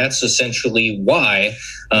community. And that's essentially why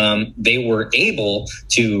they were able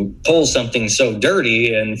to pull something so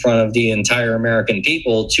dirty in front of the entire American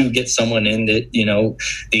people to get someone in that, you know,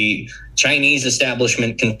 the Chinese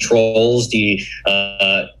establishment controls, the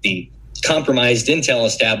compromised intel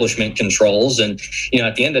establishment controls. And, you know,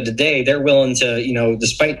 at the end of the day, they're willing to, you know,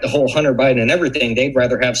 despite the whole Hunter Biden and everything, they'd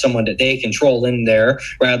rather have someone that they control in there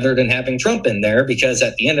rather than having Trump in there, because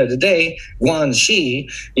at the end of the day,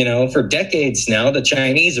 Guanxi, you know, for decades now, the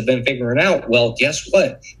Chinese have been figuring out, well, guess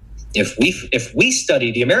what? If we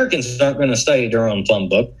study, the Americans aren't going to study their own plum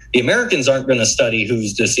book. The Americans aren't going to study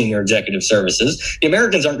who's the senior executive services. The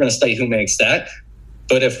Americans aren't going to study who makes that.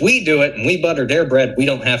 But if we do it and we butter their bread, we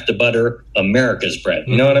don't have to butter America's bread.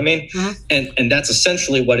 You know what I mean? Mm-hmm. And that's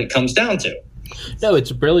essentially what it comes down to. No,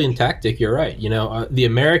 it's a brilliant tactic. You're right. You know, the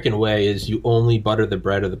American way is you only butter the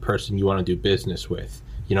bread of the person you want to do business with.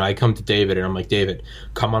 You know, I come to David and I'm like, David,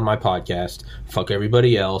 come on my podcast, fuck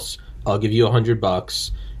everybody else. I'll give you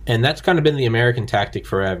 $100. And that's kind of been the American tactic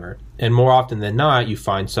forever. And more often than not, you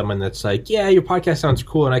find someone that's like, yeah, your podcast sounds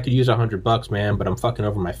cool and I could use $100, man, but I'm fucking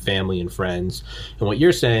over my family and friends. And what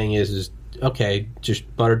you're saying is okay,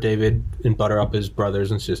 just butter David and butter up his brothers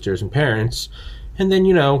and sisters and parents, And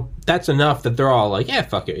then, that's enough that they're all like, yeah,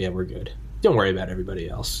 fuck it. Yeah, we're good. Don't worry about everybody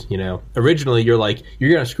else. Originally you're like,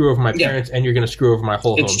 you're going to screw over my parents and you're going to screw over my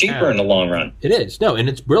whole hometown. It's cheaper in the long run. It is. No, and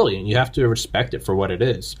it's brilliant. You have to respect it for what it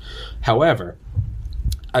is. However,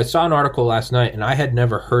 I saw an article last night, and I had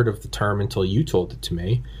never heard of the term until you told it to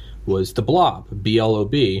me, was the blob,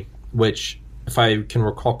 B-L-O-B, which, if I can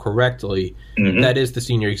recall correctly, that is the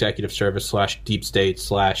senior executive service / deep state /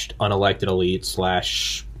 unelected elite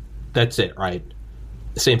 / that's it, right?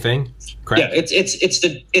 Same thing, correct? Yeah, it's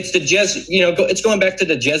the it's going back to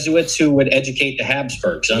the Jesuits who would educate the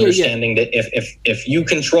Habsburgs, understanding that if you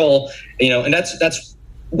control, and that's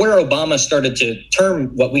where Obama started to term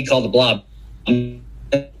what we call the blob,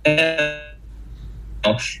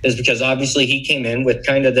 is because obviously he came in with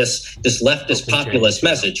kind of this leftist populist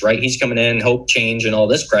message, right? He's coming in, hope, change, and all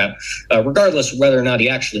this crap. Regardless of whether or not he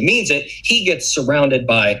actually means it, he gets surrounded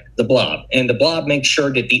by the blob. And the blob makes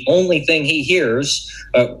sure that the only thing he hears,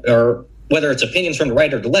 or whether it's opinions from the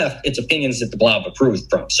right or the left, it's opinions that the blob approves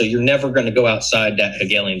from. So you're never going to go outside that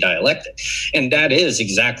Hegelian dialectic. And that is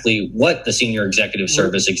exactly what the senior executive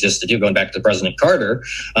service exists to do, going back to President Carter,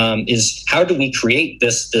 is how do we create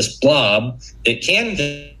this blob that can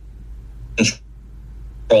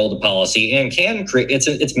control the policy and can create,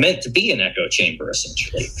 it's meant to be an echo chamber,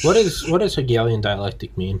 essentially. What does Hegelian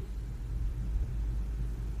dialectic mean?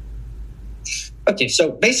 Okay,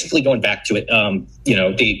 so basically going back to it,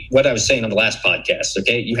 what I was saying on the last podcast,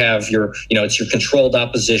 okay, you have your, it's your controlled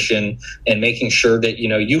opposition and making sure that,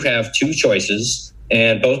 you have two choices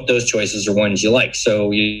and both those choices are ones you like. So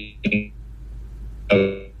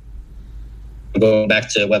going back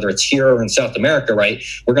to whether it's here or in South America, right,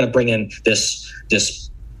 we're going to bring in this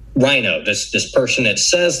rhino, this person that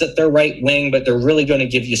says that they're right wing, but they're really going to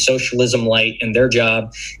give you socialism light, and their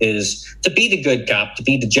job is to be the good cop, to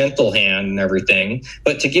be the gentle hand and everything,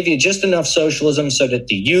 but to give you just enough socialism so that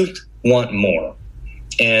the youth want more,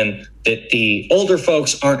 and that the older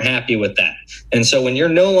folks aren't happy with that. And so when you're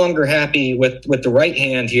no longer happy with the right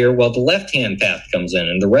hand here, well, the left hand path comes in,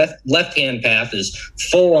 and the left hand path is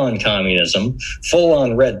full on communism, full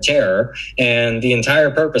on red terror, and the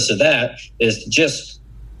entire purpose of that is to just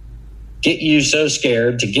get you so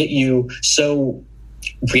scared, to get you so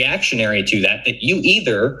reactionary to that you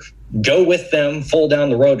either go with them full down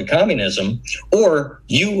the road to communism, or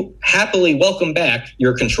you happily welcome back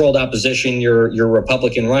your controlled opposition, your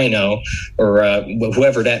Republican rhino, or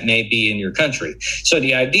whoever that may be in your country. So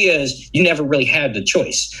the idea is you never really had the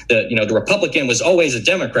choice. The Republican was always a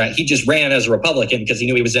Democrat. He just ran as a Republican because he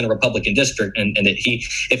knew he was in a Republican district, and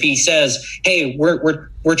if he says, hey,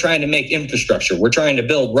 we're trying to make infrastructure, we're trying to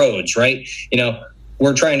build roads, right?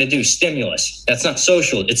 We're trying to do stimulus. That's not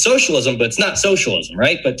social. It's socialism, but it's not socialism,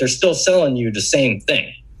 right? But they're still selling you the same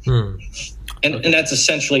thing. And that's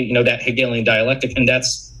essentially, that Hegelian dialectic. And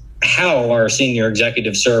that's how our senior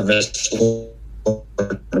executive service, or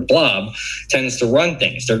blob, tends to run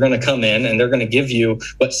things. They're going to come in and they're going to give you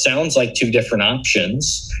what sounds like two different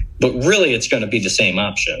options, but really it's going to be the same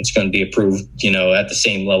option. It's going to be approved, at the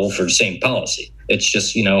same level for the same policy. It's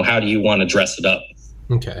just, how do you want to dress it up?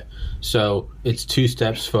 Okay. So it's 2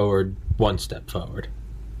 steps forward, 1 step forward.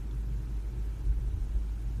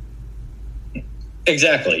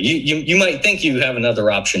 Exactly. You might think you have another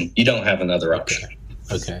option. You don't have another option.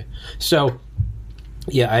 Okay. So,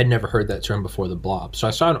 yeah, I had never heard that term before, the blob. So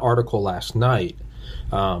I saw an article last night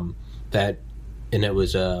and it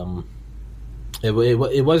was it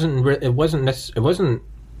wasn't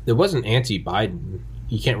anti-Biden.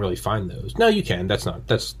 You can't really find those. No, you can. That's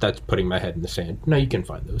putting my head in the sand. No, you can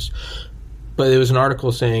find those. But there was an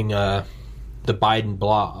article saying the Biden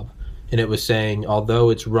blob, and it was saying it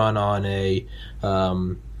was run on a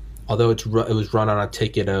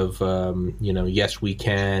ticket of yes we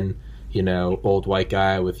can, old white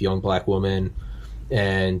guy with young black woman,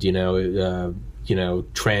 and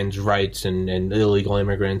trans rights and illegal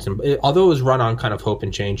immigrants, and although it was run on kind of hope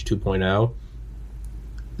and change 2.0.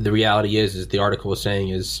 The reality is the article was saying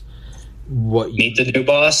is what you meet the new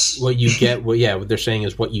boss. What you get, what they're saying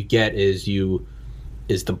is what you get is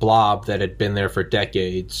the blob that had been there for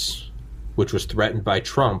decades, which was threatened by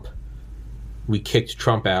Trump. We kicked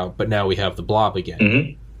Trump out, but now we have the blob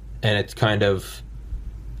again, and it's kind of,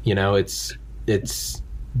 it's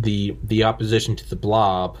the opposition to the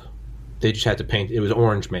blob. They just had to paint. It was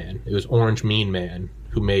Orange Man. It was Orange Mean Man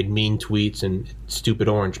who made mean tweets and stupid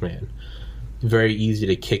Orange Man. Very easy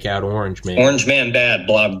to kick out Orange Man. Orange Man bad,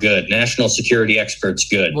 blob good. National security experts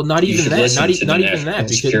good. Well, not even that.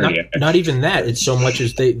 Not even that. It's so much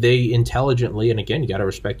as they intelligently, and again, you got to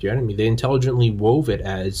respect your enemy. They intelligently wove it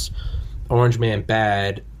as Orange Man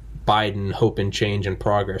bad, Biden hope and change and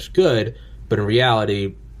progress good, But in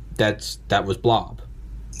reality, that was Blob.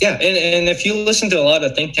 Yeah, and if you listen to a lot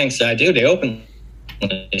of think tanks that I do, they openly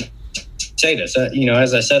say this.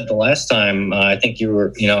 As I said the last time, I think you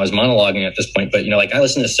were, I was monologuing at this point, but like I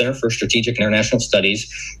listen to Center for Strategic International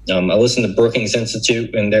Studies. I listen to Brookings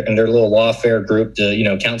Institute and their little lawfare group,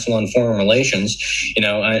 the Council on Foreign Relations.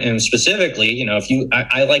 And specifically,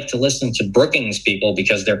 I like to listen to Brookings people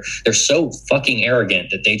because they're so fucking arrogant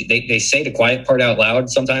that they say the quiet part out loud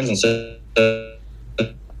sometimes, and so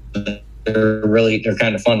they're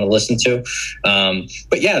kind of fun to listen to.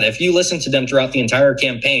 But yeah, if you listen to them throughout the entire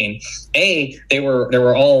campaign, they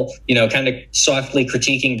were all, kind of softly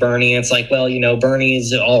critiquing Bernie. It's like, well, Bernie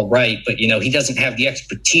is all right, but he doesn't have the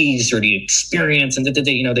expertise or the experience, and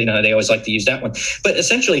they always like to use that one. But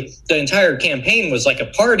essentially, the entire campaign was like a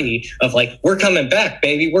party of like, we're coming back,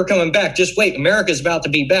 baby, we're coming back. Just wait, America's about to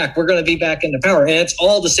be back. We're going to be back into power, and it's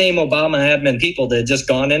all the same Obama admin people that had just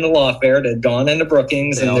gone into lawfare, that had gone into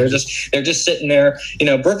Brookings, and they're just sitting there.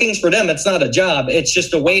 Brookings for them, it's not a job; it's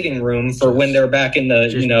just a waiting room for when they're back in the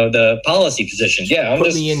the policy positions. Yeah, I'm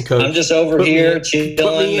just over here chilling.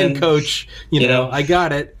 Put me in, coach. I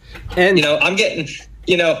got it. And I'm getting.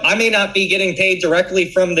 I may not be getting paid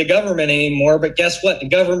directly from the government anymore, but guess what? The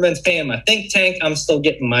government's paying my think tank. I'm still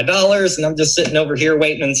getting my dollars, and I'm just sitting over here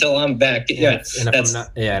waiting until I'm back. That's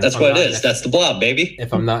what it is. That's the Blob, baby.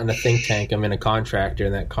 If I'm not in a think tank, I'm in a contractor,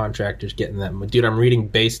 and that contractor's getting that. Dude, I'm reading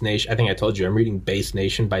Base Nation. I think I told you I'm reading Base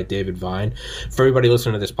Nation by David Vine. For everybody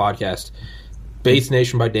listening to this podcast, Base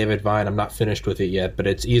Nation by David Vine, I'm not finished with it yet, but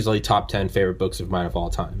it's easily top 10 favorite books of mine of all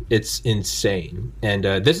time. It's insane. And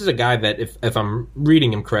this is a guy that, if I'm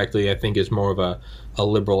reading him correctly, I think is more of a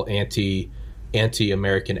liberal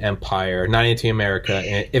anti-American empire, not anti-America.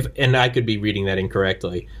 And I could be reading that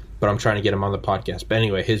incorrectly, but I'm trying to get him on the podcast. But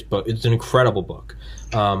anyway, his book, it's an incredible book.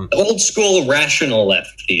 Old school rational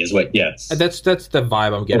lefty is what, yes. That's the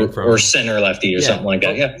vibe I'm getting from. Or center lefty or something like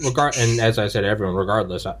that, yeah. And as I said, everyone,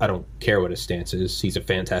 regardless, I don't care what his stance is. He's a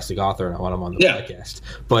fantastic author, and I want him on the podcast.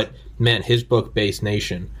 But, man, his book, Base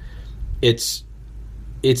Nation, it's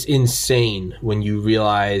insane when you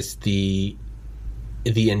realize the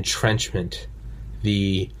entrenchment,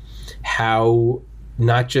 how...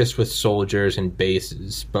 not just with soldiers and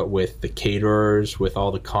bases, but with the caterers, with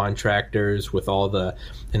all the contractors, with all the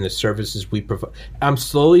services we provide. I'm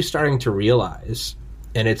slowly starting to realize,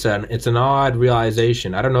 and it's an odd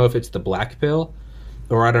realization. I don't know if it's the black pill,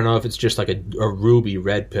 or I don't know if it's just like a ruby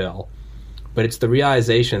red pill, but it's the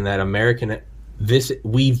realization that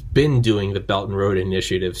we've been doing the Belt and Road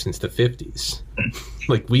Initiative since the 50s.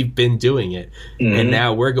 Like, we've been doing it. Mm-hmm. And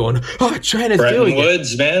now we're going, China's doing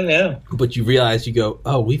Woods, it. Man, yeah. But you realize, you go,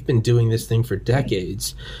 we've been doing this thing for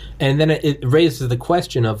decades. And then it raises the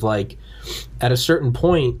question of, like, at a certain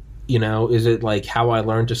point, is it like how I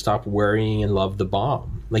learned to stop worrying and love the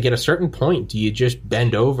bomb? Like, at a certain point, do you just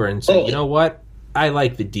bend over and say, you know what? I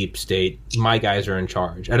like the deep state. My guys are in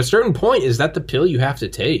charge. At a certain point, is that the pill you have to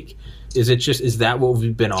take? Is that what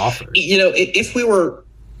we've been offered? If we were...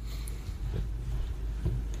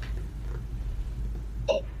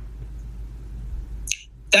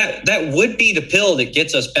 That would be the pill that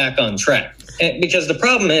gets us back on track. Because the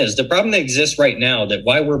problem that exists right now, that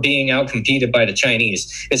why we're being outcompeted by the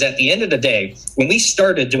Chinese, is at the end of the day, when we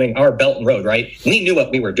started doing our Belt and Road, right, we knew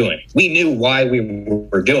what we were doing. We knew why we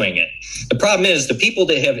were doing it. The problem is the people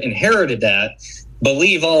that have inherited that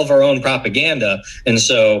believe all of our own propaganda. And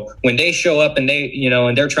so when they show up and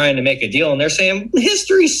they're trying to make a deal and they're saying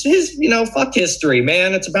fuck history,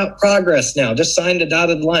 man, it's about progress now. Just sign the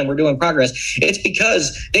dotted line. We're doing progress. It's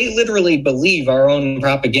because they literally believe our own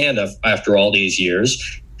propaganda after all these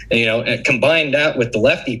years. And combine that with the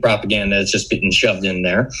lefty propaganda that's just getting shoved in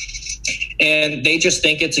there. And they just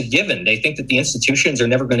think it's a given. They think that the institutions are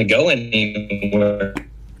never going to go anywhere,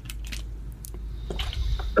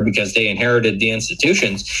 because they inherited the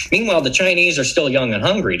institutions. Meanwhile, the Chinese are still young and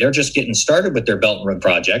hungry. They're just getting started with their Belt and Road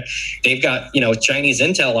project. They've got, Chinese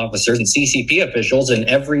intel officers and CCP officials in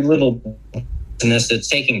every little business that's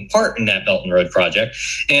taking part in that Belt and Road project.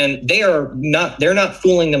 And they're not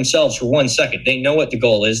fooling themselves for 1 second. They know what the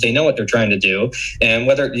goal is. They know what they're trying to do. And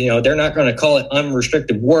whether, they're not going to call it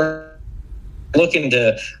unrestricted war, looking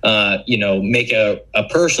to, make a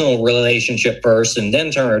personal relationship first and then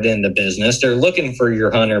turn it into business. They're looking for your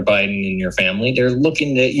Hunter Biden and your family. They're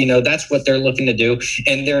looking to, that's what they're looking to do.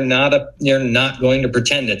 And they're not going to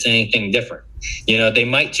pretend it's anything different. They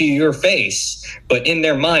might to your face, but in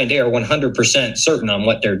their mind, they are 100% certain on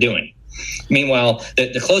what they're doing. Meanwhile,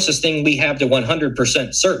 the closest thing we have to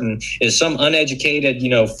 100% certain is some uneducated,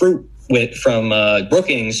 fruit from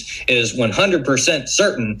Brookings is 100%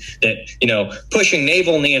 certain that, pushing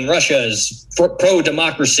navalny in Russia is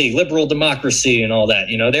pro-democracy, liberal democracy and all that.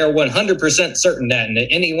 They're 100% certain that, and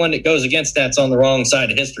anyone that goes against that's on the wrong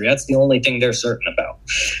side of history. That's the only thing they're certain about.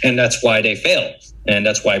 And that's why they fail. And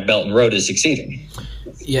that's why Belt and Road is succeeding.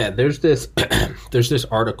 Yeah, there's this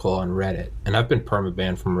article on Reddit, and I've been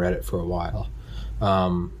permabanned from Reddit for a while.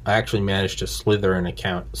 I actually managed to slither in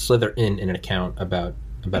an account about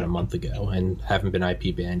a month ago and haven't been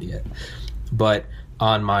IP banned yet. But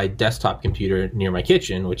on my desktop computer near my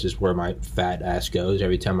kitchen, which is where my fat ass goes,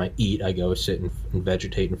 every time I eat, I go sit and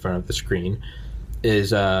vegetate in front of the screen,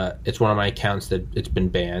 it's one of my accounts that it's been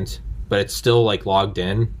banned, but it's still like logged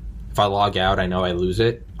in. If I log out, I know I lose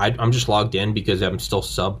it. I'm just logged in because I'm still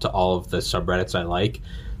subbed to all of the subreddits I like.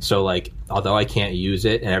 So, like, although I can't use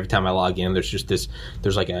it, and every time I log in, there's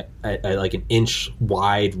like an inch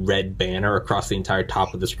wide red banner across the entire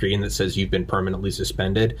top of the screen that says you've been permanently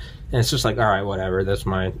suspended, and it's just like, all right, whatever. That's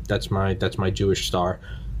my Jewish star.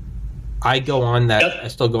 I go on that. Yep. I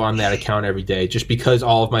still go on that account every day, just because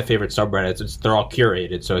all of my favorite subreddits, they're all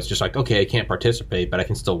curated. So it's just like, okay, I can't participate, but I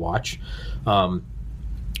can still watch.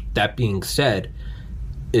 That being said,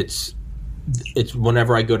 it's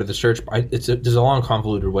whenever I go to the search bar, there's a long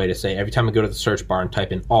convoluted way to say every time I go to the search bar and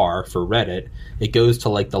type in R for Reddit, it goes to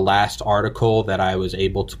like the last article that I was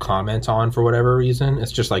able to comment on for whatever reason.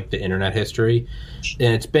 It's just like the internet history.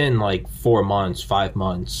 And it's been like 5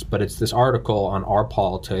 months, but it's this article on R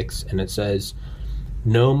Politics, and it says,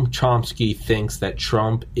 Noam Chomsky thinks that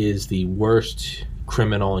Trump is the worst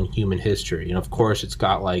criminal in human history. And of course it's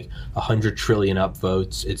got like 100 trillion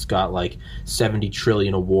upvotes, it's got like 70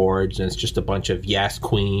 trillion awards, and it's just a bunch of yes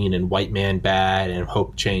queen and white man bad and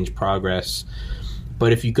hope change progress.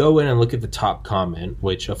 But if you go in and look at the top comment,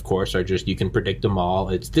 which of course are just, you can predict them all,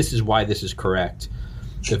 it's this is why this is correct.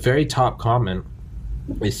 The very top comment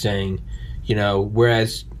is saying,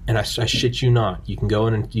 whereas, and I shit you not, you can go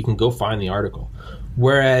in and you can go find the article,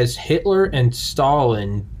 whereas Hitler and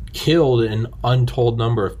Stalin killed an untold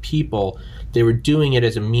number of people, they were doing it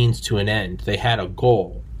as a means to an end. They had a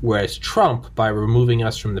goal. Whereas Trump, by removing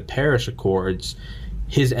us from the Paris Accords,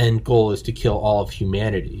 his end goal is to kill all of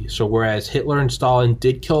humanity. So whereas Hitler and Stalin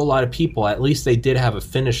did kill a lot of people, at least they did have a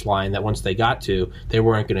finish line that once they got to, they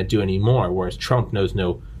weren't going to do any more. Whereas Trump knows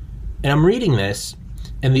no. And I'm reading this,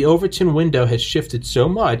 and the Overton window has shifted so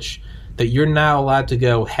much that you're now allowed to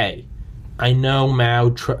go, hey, I know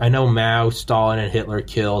Mao, Stalin, and Hitler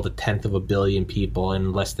killed 1/10 billion people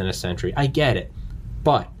in less than a century. I get it.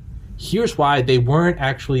 But here's why they weren't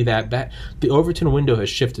actually that bad. The Overton window has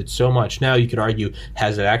shifted so much. Now you could argue,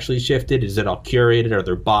 has it actually shifted? Is it all curated? Are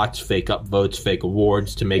there bots, fake upvotes, fake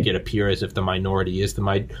awards to make it appear as if the minority is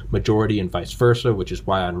the majority and vice versa, which is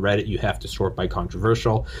why on Reddit you have to sort by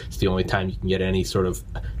controversial. It's the only time you can get any sort of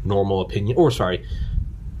normal opinion, or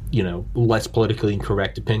less politically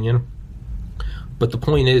incorrect opinion. But the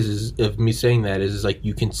point is of me saying that is like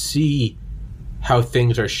you can see how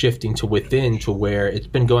things are shifting to within, to where it's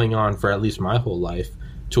been going on for at least my whole life,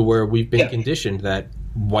 to where we've been conditioned that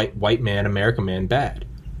white man, American man, bad.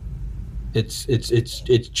 It's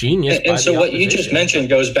genius. And so what you just mentioned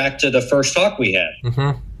goes back to the first talk we had.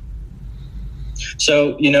 Mm-hmm.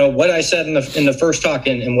 So what I said in the first talk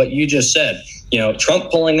and what you just said.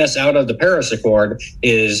 Trump pulling us out of the Paris Accord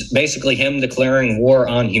is basically him declaring war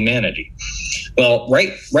on humanity. Well,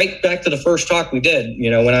 right back to the first talk we did,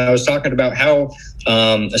 when I was talking about how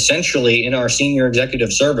essentially in our senior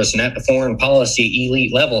executive service and at the foreign policy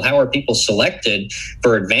elite level, how are people selected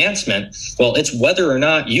for advancement? Well, it's whether or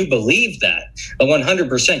not you believe that. But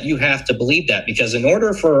 100% you have to believe that, because in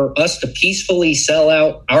order for us to peacefully sell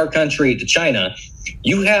out our country to China,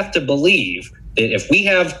 you have to believe that if we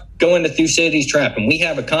go into Thucydides' trap and we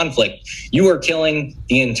have a conflict, you are killing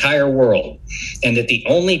the entire world. And that the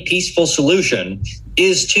only peaceful solution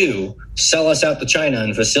is to sell us out to China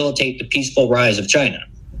and facilitate the peaceful rise of China.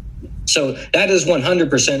 So that is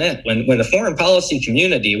 100% it. When the foreign policy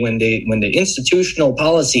community, when the institutional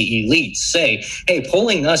policy elites say, hey,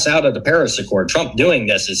 pulling us out of the Paris Accord, Trump doing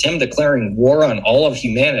this is him declaring war on all of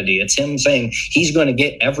humanity. It's him saying he's going to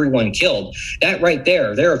get everyone killed. That right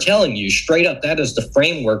there, they're telling you straight up, that is the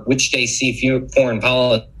framework which they see foreign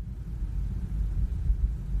policy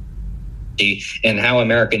and how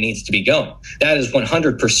America needs to be going. That is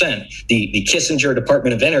 100% the Kissinger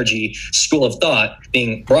Department of Energy school of thought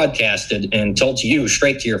being broadcasted and told to you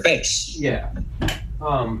straight to your face. Yeah.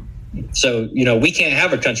 So, we can't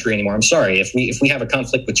have a country anymore. I'm sorry. If we have a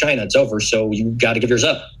conflict with China, it's over. So you got to give yours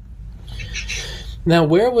up. Now,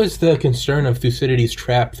 where was the concern of Thucydides'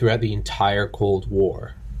 trap throughout the entire Cold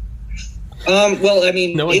War? Well, I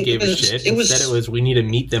mean, no one gave a shit. It was we need to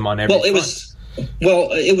meet them on every front.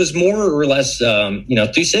 It was more or less,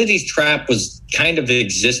 Thucydides' trap was kind of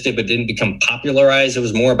existed, but didn't become popularized. It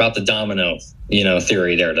was more about the domino,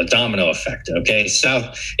 theory there, the domino effect. Okay.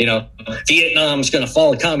 Vietnam's going to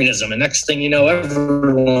fall to communism. And next thing you know,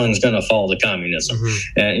 everyone's going to fall to communism.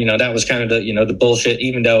 Mm-hmm. And, that was kind of the bullshit,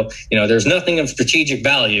 even though, there's nothing of strategic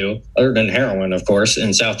value other than heroin, of course,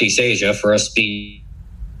 in Southeast Asia for us to be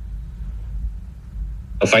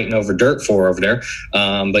fighting over dirt for over there.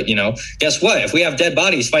 But guess what? If we have dead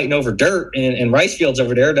bodies fighting over dirt and rice fields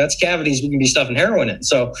over there, that's cavities we can be stuffing heroin in.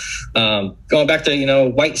 So going back to,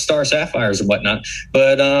 white star sapphires and whatnot.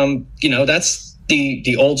 But, that's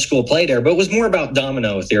the old school play there. But it was more about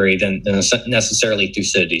domino theory than necessarily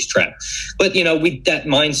Thucydides' trap. But, that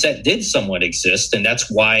mindset did somewhat exist. And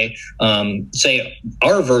that's why, say,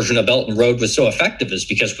 our version of Belt and Road was so effective, is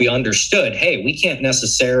because we understood, hey, we can't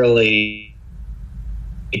necessarily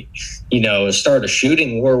start a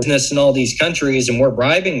shooting war in all these countries, and we're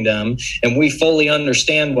bribing them, and we fully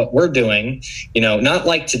understand what we're doing. Not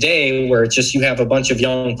like today, where it's just you have a bunch of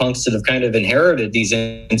young punks that have kind of inherited these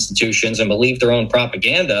institutions and believe their own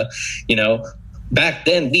propaganda. Back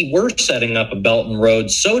then we were setting up a Belt and Road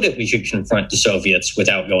so that we could confront the Soviets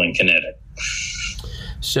without going kinetic.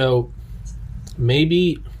 So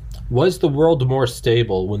maybe was the world more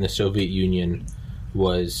stable when the Soviet Union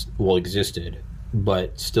existed,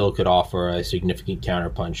 but still could offer a significant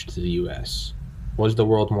counterpunch to the U.S.? Was the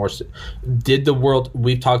world more... Did the world...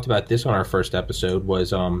 We've talked about this on our first episode,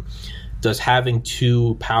 was does having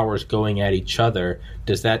two powers going at each other,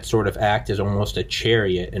 does that sort of act as almost a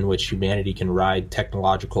chariot in which humanity can ride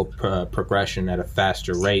technological progression at a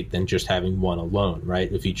faster rate than just having one alone,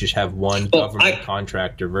 right? If you just have one government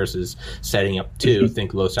contractor versus setting up two,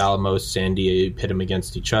 think Los Alamos, Sandia, pit them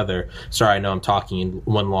against each other. Sorry, I know I'm talking in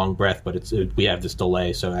one long breath, but we have this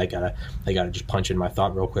delay, so I gotta just punch in my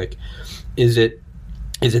thought real quick. Is it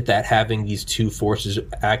that having these two forces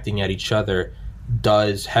acting at each other,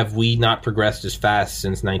 have we not progressed as fast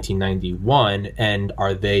since 1991, and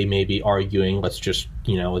are they maybe arguing, let's just,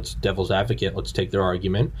 it's devil's advocate, let's take their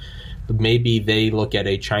argument, but maybe they look at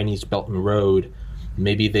a Chinese Belt and Road,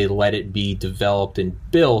 maybe they let it be developed and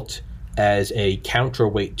built as a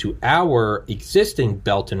counterweight to our existing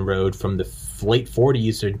Belt and Road from the late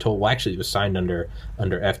 40s until, well, actually it was signed under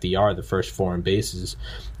FDR, the first foreign bases.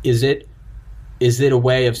 Is it a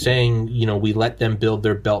way of saying, we let them build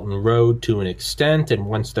their Belt and Road to an extent, and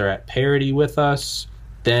once they're at parity with us,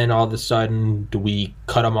 then all of a sudden do we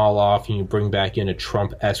cut them all off and you bring back in a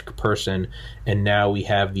Trump-esque person, and now we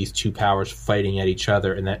have these two powers fighting at each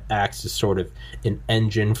other, and that acts as sort of an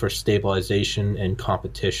engine for stabilization and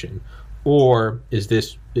competition? Or is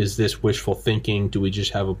this wishful thinking? Do we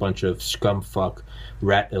just have a bunch of scumfuck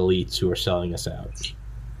rat elites who are selling us out?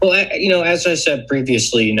 Well, as I said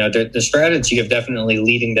previously, the strategy of definitely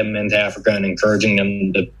leading them into Africa and encouraging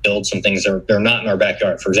them to build some things that they're not in our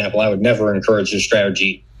backyard. For example, I would never encourage this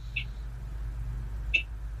strategy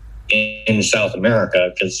in South America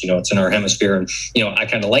because, it's in our hemisphere. And, I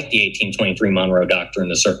kind of like the 1823 Monroe Doctrine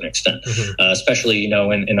to a certain extent, especially, in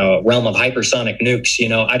a realm of hypersonic nukes.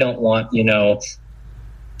 I don't want,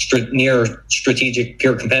 near strategic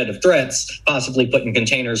pure competitive threats, possibly putting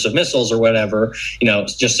containers of missiles or whatever,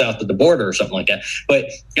 just south of the border or something like that. But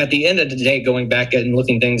at the end of the day, going back and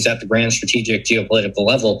looking things at the grand strategic geopolitical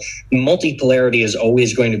level, multipolarity is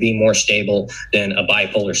always going to be more stable than a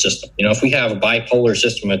bipolar system. If we have a bipolar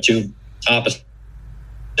system with two opposites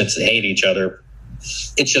that hate each other,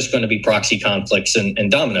 it's just going to be proxy conflicts and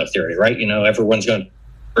domino theory, right? Everyone's going to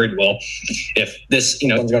very well, if this,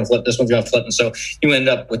 one's going to flip, this one's going to flip. And so you end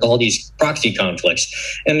up with all these proxy conflicts.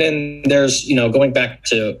 And then there's, going back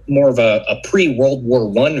to more of a pre-World War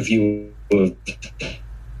I view of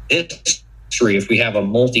history, if we have a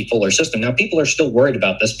multipolar system. Now, people are still worried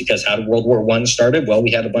about this because how did World War I started? Well,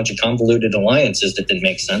 we had a bunch of convoluted alliances that didn't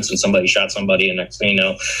make sense, and somebody shot somebody, and next thing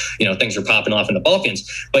you know, things are popping off in the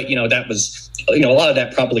Balkans. But, that was, a lot of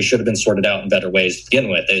that probably should have been sorted out in better ways to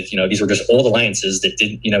begin with. These were just old alliances that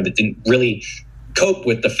didn't really cope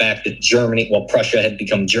with the fact that Prussia had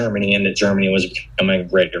become Germany, and that Germany was becoming a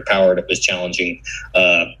greater power that was challenging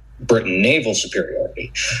Britain naval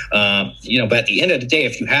superiority. But at the end of the day,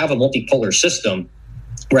 if you have a multipolar system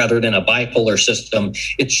rather than a bipolar system,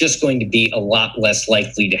 it's just going to be a lot less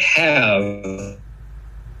likely to have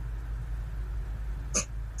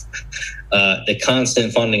the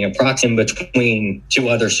constant funding and proxy between two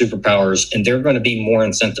other superpowers, and they're going to be more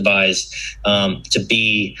incentivized to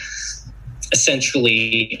be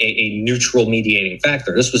essentially a neutral mediating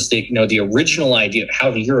factor. This was the original idea of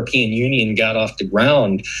how the European Union got off the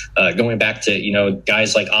ground, going back to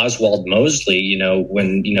guys like Oswald Mosley.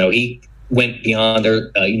 When he went beyond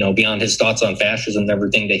beyond his thoughts on fascism and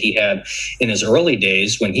everything that he had in his early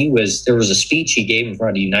days, when there was a speech he gave in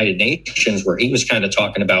front of the United Nations where he was kind of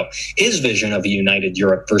talking about his vision of a united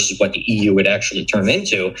Europe versus what the EU would actually turn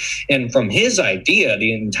into. And from his idea,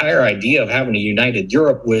 the entire idea of having a united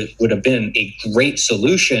Europe would have been a great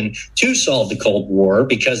solution to solve the Cold War,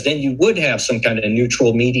 because then you would have some kind of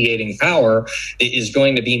neutral mediating power that is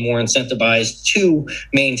going to be more incentivized to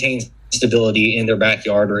maintain stability in their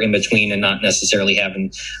backyard or in between, and not necessarily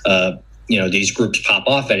having these groups pop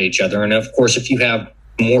off at each other. And of course, if you have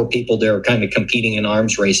more people that are kind of competing in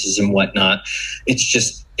arms races and whatnot,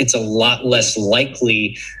 it's a lot less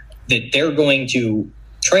likely that they're going to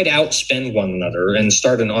try to outspend one another and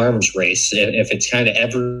start an arms race. If it's kind of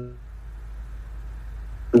everyone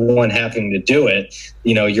having to do it,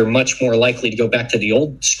 you're much more likely to go back to the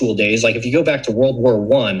old school days. Like if you go back to World War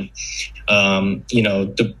I,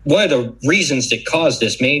 one of the reasons that caused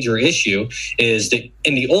this major issue is that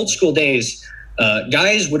in the old school days,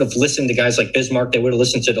 guys would have listened to guys like Bismarck. They would have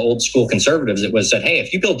listened to the old school conservatives. It was said, hey,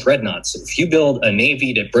 if you build dreadnoughts, if you build a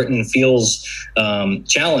navy that Britain feels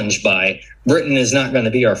challenged by, Britain is not going to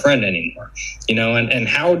be our friend anymore. And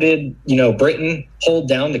how did, Britain hold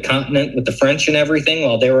down the continent with the French and everything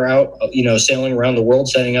while they were out, sailing around the world,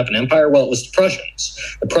 setting up an empire? Well, it was the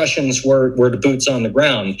Prussians. The Prussians were the boots on the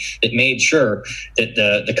ground that made sure that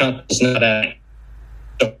the continent was not at.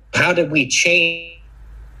 So how did we change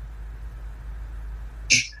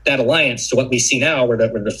that alliance to what we see now, where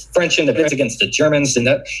the French and the Brits against the Germans, and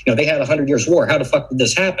that they had 100 years war? How the fuck did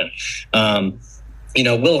this happen?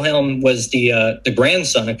 Wilhelm was the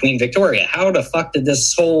grandson of Queen Victoria. How the fuck did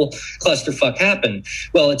this whole clusterfuck happen?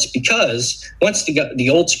 Well, it's because once the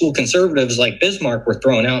old school conservatives like Bismarck were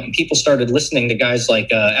thrown out and people started listening to guys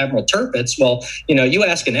like Admiral Tirpitz, well, you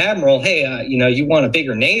ask an admiral, hey, you want a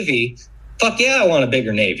bigger navy? Fuck yeah, I want a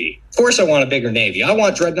bigger navy. Of course I want a bigger navy. I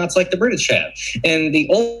want dreadnoughts like the British have. And the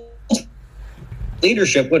old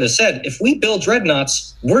leadership would have said, if we build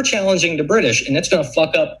dreadnoughts, we're challenging the British, and it's going to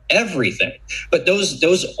fuck up everything. But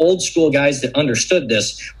those old school guys that understood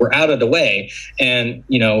this were out of the way. And,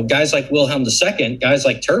 guys like Wilhelm II, guys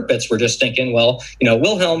like Tirpitz were just thinking, well,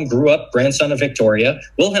 Wilhelm grew up grandson of Victoria.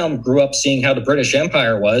 Wilhelm grew up seeing how the British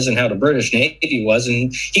Empire was and how the British Navy was.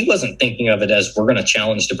 And he wasn't thinking of it as we're going to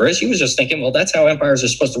challenge the British. He was just thinking, well, that's how empires are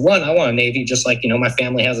supposed to run. I want a navy just like, my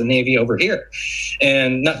family has a navy over here.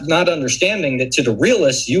 And not understanding that to the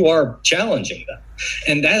realists, you are challenging them.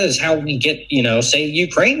 And that is how we get, say,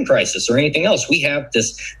 Ukraine crisis or anything else. We have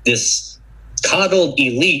this coddled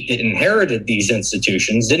elite that inherited these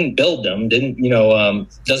institutions, didn't build them,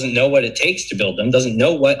 doesn't know what it takes to build them, doesn't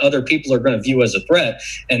know what other people are going to view as a threat.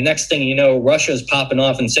 And next thing you know, Russia's popping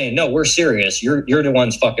off and saying, no, we're serious. You're the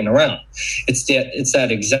ones fucking around. It's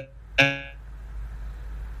that exact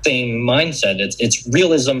same mindset. It's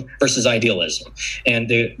realism versus idealism. And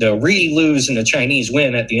the we lose and the Chinese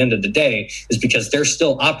win at the end of the day is because they're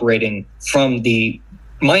still operating from the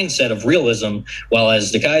mindset of realism, while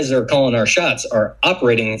as the guys that are calling our shots are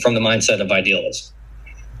operating from the mindset of idealism.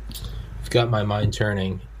 I've got my mind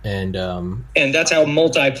turning, and that's how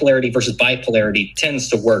multipolarity versus bipolarity tends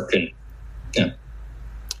to work. And yeah,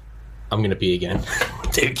 I'm gonna pee again.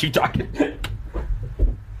 David, keep talking.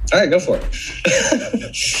 All right, go for it.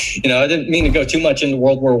 I didn't mean to go too much into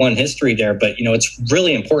World War I history there, but, it's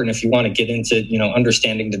really important if you want to get into,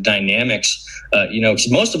 understanding the dynamics,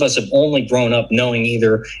 because most of us have only grown up knowing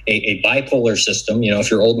either a bipolar system.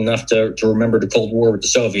 If you're old enough to remember the Cold War with the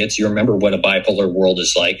Soviets, you remember what a bipolar world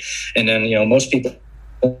is like. And then, most people,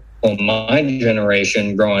 my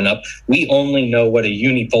generation growing up, we only know what a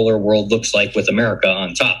unipolar world looks like with America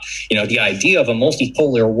on top. The idea of a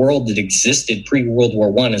multipolar world that existed pre-World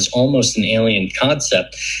War I is almost an alien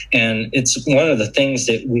concept. And it's one of the things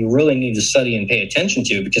that we really need to study and pay attention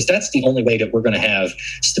to, because that's the only way that we're going to have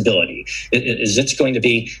stability. It's going to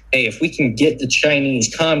be, hey, if we can get the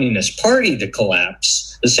Chinese Communist Party to collapse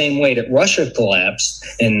the same way that Russia collapsed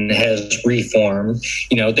and has reformed,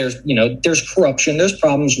 there's corruption, there's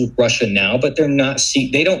problems with Russia now, but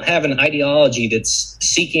they don't have an ideology that's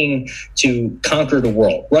seeking to conquer the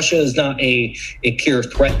world. Russia is not a pure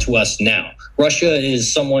threat to us now. Russia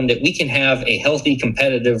is someone that we can have a healthy,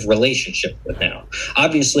 competitive relationship with now.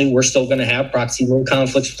 Obviously, we're still going to have proxy war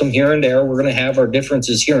conflicts from here and there. We're going to have our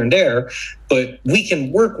differences here and there, but we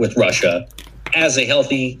can work with Russia as a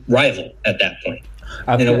healthy rival at that point.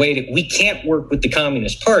 In a way that we can't work with the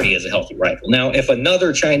Communist Party as a healthy rival. Now, if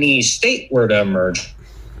another Chinese state were to emerge,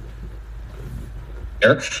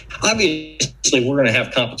 obviously we're going to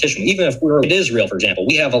have competition. Even if we're in Israel, for example,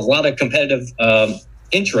 we have a lot of competitive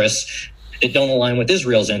interests that don't align with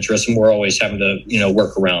Israel's interests, and we're always having to,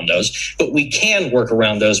 work around those. But we can work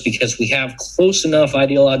around those because we have close enough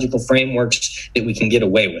ideological frameworks that we can get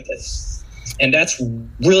away with it. And that's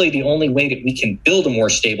really the only way that we can build a more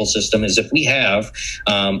stable system, is if we have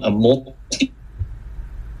a multipolar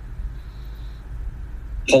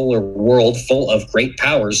world full of great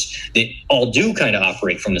powers that all do kind of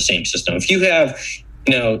operate from the same system. If you have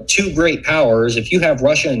two great powers, if you have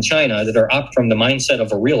Russia and China that are up from the mindset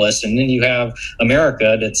of a realist, and then you have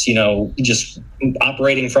America that's, just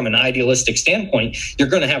operating from an idealistic standpoint, you're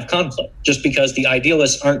going to have conflict, just because the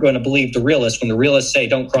idealists aren't going to believe the realists when the realists say,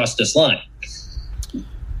 don't cross this line.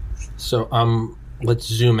 So let's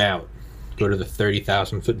zoom out, go to the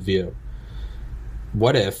 30,000 foot view.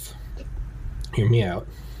 What if, hear me out,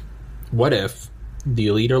 what if the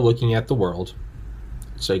elite are looking at the world,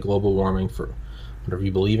 say global warming, for whatever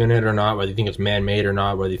you believe in it or not, whether you think it's man-made or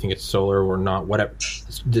not, whether you think it's solar or not, whatever.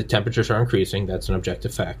 The temperatures are increasing. That's an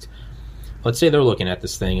objective fact. Let's say they're looking at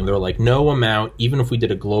this thing and they're like, no amount, even if we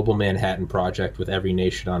did a global Manhattan Project with every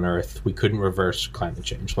nation on Earth, we couldn't reverse climate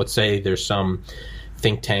change. Let's say there's some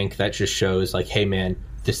think tank that just shows like, hey man,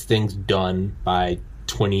 this thing's done by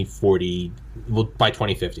 2040, well, by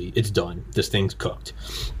 2050, it's done. This thing's cooked.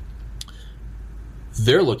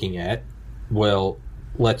 They're looking at, well,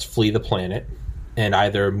 let's flee the planet. And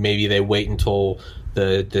either maybe they wait until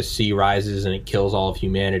the sea rises and it kills all of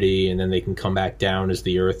humanity, and then they can come back down as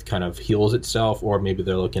the Earth kind of heals itself, or maybe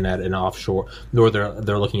they're looking at an offshore, or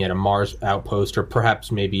they're looking at a Mars outpost, or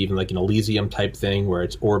perhaps maybe even like an Elysium type thing where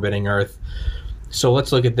it's orbiting Earth. So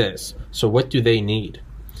let's look at this. So what do they need?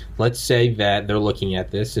 Let's say that they're looking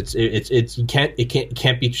at this. It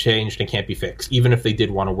can't be changed and can't be fixed. Even if they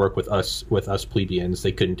did want to work with us plebeians,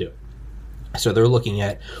 they couldn't do it. So they're looking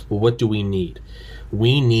at, well, what do we need?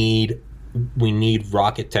 We need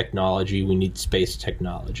rocket technology. We need space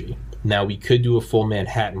technology. Now, we could do a full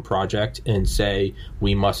Manhattan Project and say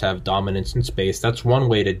we must have dominance in space. That's one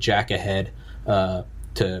way to jack ahead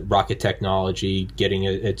to rocket technology, getting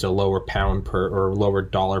it's a lower pound per or lower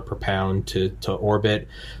dollar per pound to orbit.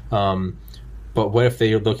 But what if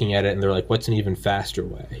they are looking at it and they're like, what's an even faster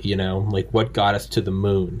way? Like what got us to the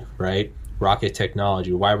moon, right? Rocket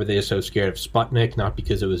technology. Why were they so scared of Sputnik? Not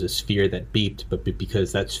because it was a sphere that beeped, but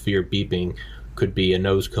because that sphere beeping could be a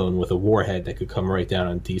nose cone with a warhead that could come right down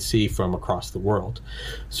on DC from across the world.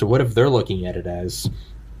 So what if they're looking at it as,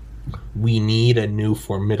 we need a new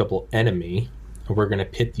formidable enemy, and we're going to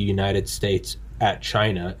pit the United States at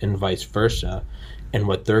China and vice versa, and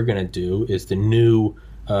what they're going to do is the new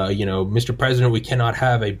Mr. President, we cannot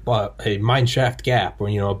have a mine shaft gap, or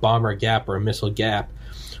a bomber gap or a missile gap.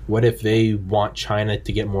 What if they want China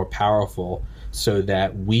to get more powerful so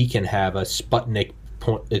that we can have a Sputnik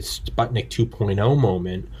 2.0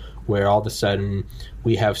 moment where all of a sudden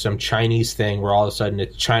we have some Chinese thing where all of a sudden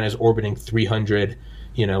China's orbiting 300,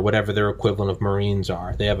 whatever their equivalent of Marines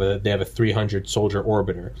are. They have a 300 soldier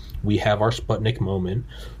orbiter. We have our Sputnik moment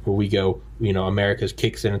where we go, America's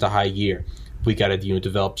kicks into high gear. We got to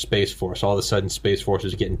develop Space Force. All of a sudden, Space Force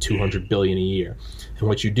is getting $200 billion a year. And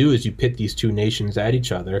what you do is you pit these two nations at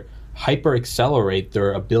each other, hyper accelerate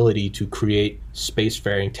their ability to create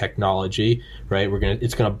spacefaring technology. Right?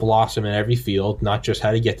 It's gonna blossom in every field, not just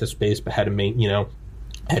how to get to space, but how to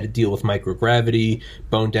how to deal with microgravity,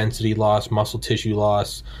 bone density loss, muscle tissue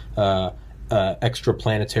loss,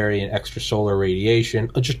 extraplanetary and extrasolar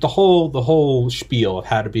radiation, just the whole spiel of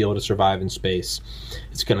how to be able to survive in space.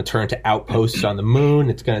 It's going to turn to outposts on the moon.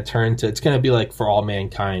 It's going to be like For All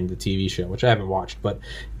Mankind, the TV show, which I haven't watched, but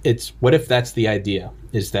what if that's the idea,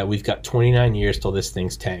 is that we've got 29 years till this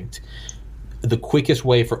thing's tanked. The quickest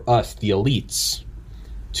way for us, the elites,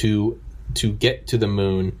 to get to the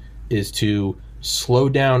moon is to slow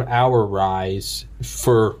down our rise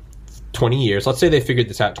for 20 years. Let's say they figured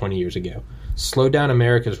this out 20 years ago. Slow down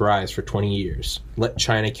America's rise for 20 years. Let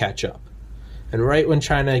China catch up. And right when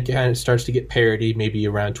China kind of starts to get parity, maybe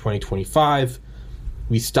around 2025,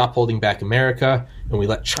 we stop holding back America and we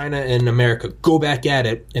let China and America go back at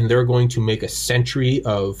it, and they're going to make a century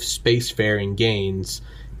of spacefaring gains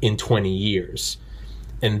in 20 years.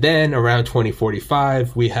 And then around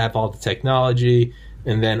 2045, we have all the technology,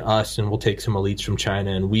 and then us, and we'll take some elites from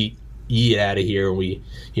China, and we eat out of here, and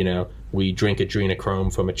we drink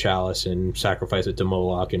adrenochrome from a chalice and sacrifice it to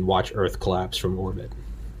Moloch and watch Earth collapse from orbit.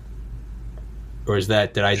 Or is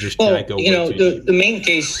that, did I go way too deep? The main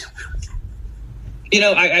case,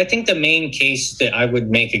 I think the main case that I would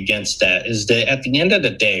make against that is that at the end of the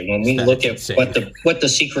day, when we look at what the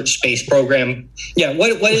secret space program,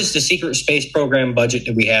 what is the secret space program budget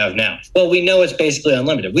that we have now? Well, we know it's basically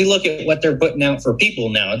unlimited. We look at what they're putting out for people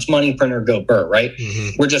now. It's money printer go burr, right?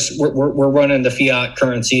 Mm-hmm. We're running the fiat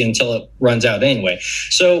currency until it runs out anyway.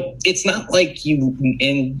 So it's not like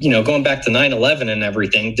going back to 9/11 and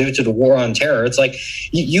everything due to the war on terror. It's like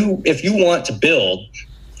if you want to build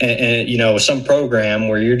some program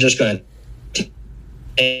where you're just going to take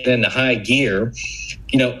it into high gear,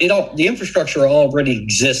 the infrastructure already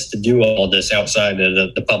exists to do all this outside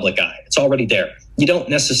of the public eye. It's already there. You don't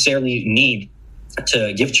necessarily need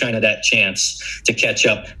to give China that chance to catch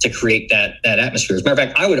up, to create that atmosphere. As a matter of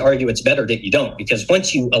fact, I would argue it's better that you don't, because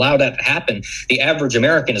once you allow that to happen, the average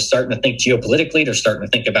American is starting to think geopolitically. They're starting to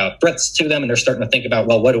think about threats to them, and they're starting to think about,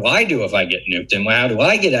 well, what do I do if I get nuked, and how do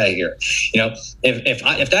I get out of here?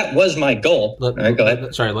 If that was my goal. All right, go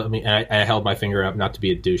ahead. Sorry, I held my finger up not to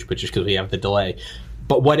be a douche, but just because we have the delay.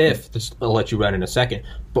 But what if? I'll let you run in a second.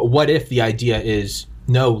 But what if the idea is,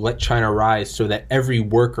 no, let China rise so that every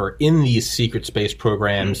worker in these secret space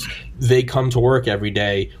programs, they come to work every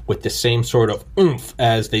day with the same sort of oomph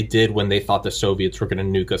as they did when they thought the Soviets were going to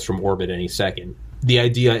nuke us from orbit any second. The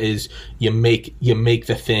idea is you make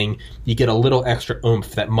the thing, you get a little extra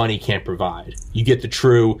oomph that money can't provide. You get the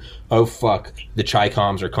true, oh fuck, the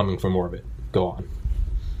Chi-Coms are coming from orbit. Go on.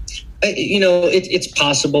 It's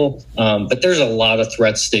possible, but there's a lot of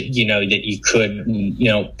threats that that you could,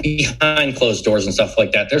 behind closed doors and stuff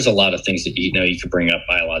like that. There's a lot of things that you could bring up,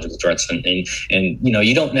 biological threats, and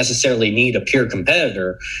you don't necessarily need a peer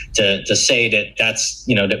competitor to say that's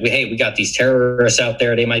that we got these terrorists out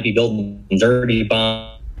there. They might be building dirty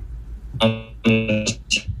bombs.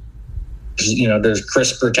 There's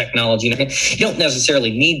CRISPR technology. You don't necessarily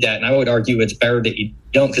need that, and I would argue it's better that you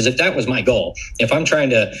don't, because if that was my goal, if I'm trying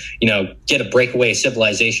to, get a breakaway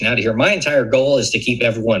civilization out of here, my entire goal is to keep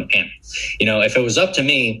everyone panicked. If it was up to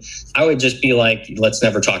me, I would just be like, let's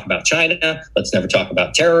never talk about China. Let's never talk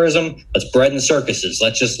about terrorism. Let's bread and circuses.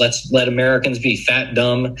 Let's let Americans be fat,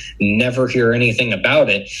 dumb, never hear anything about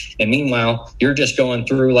it. And meanwhile, you're just going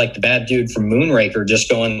through like the bad dude from Moonraker, just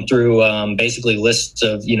going through basically lists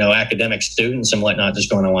of, academic students and whatnot, just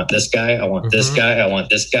going, I want this guy. I want this guy. I want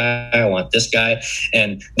this guy. I want this guy.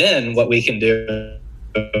 And then what we can do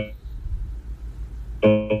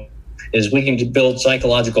is we can build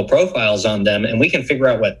psychological profiles on them, and we can figure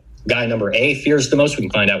out what guy number A fears the most. We can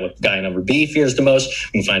find out what guy number B fears the most.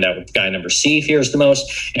 We can find out what guy number C fears the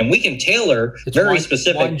most. And we can tailor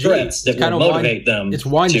specific threats that will motivate them to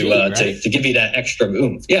give you that extra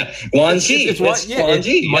oomph. Yeah, Guanxi. It's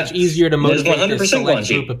much easier to motivate a select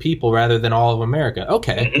group of people rather than all of America.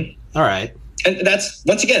 Okay. Mm-hmm. All right. And that's,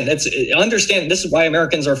 once again, understand, this is why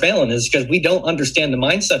Americans are failing, is because we don't understand the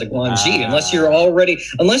mindset of Guanxi.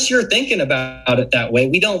 Unless you're thinking about it that way,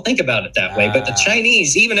 we don't think about it that way. But the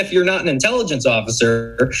Chinese, even if you're not an intelligence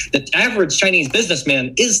officer, the average Chinese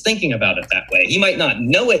businessman is thinking about it that way. He might not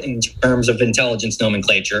know it in terms of intelligence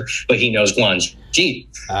nomenclature, but he knows Guanxi.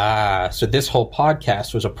 So this whole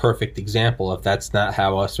podcast was a perfect example of that's not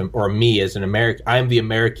how us, or me as an American, I'm the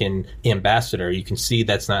American ambassador. You can see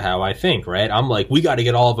that's not how I think, right? I'm like, we got to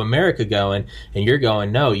get all of America going, and you're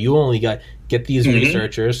going, no, you only get these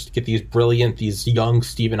researchers, get these young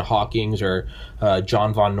Stephen Hawkings or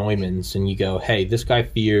John von Neumann's, and you go, hey, this guy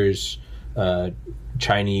fears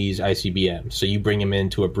Chinese ICBM. So you bring him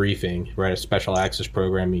into a briefing, right, a special access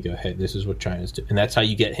program. You go, hey, this is what China's doing. And that's how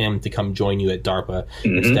you get him to come join you at DARPA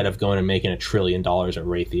instead of going and making $1 trillion at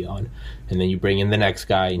Raytheon. And then you bring in the next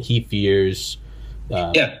guy, and he fears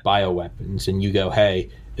bioweapons. And you go, hey,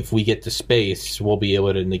 if we get to space, we'll be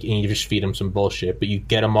able to, and you just feed him some bullshit. But you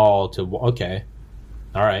get them all to, okay,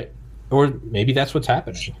 all right. Or maybe that's what's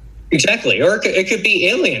happening. Exactly. Or it could be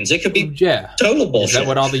aliens. It could be total bullshit. Is that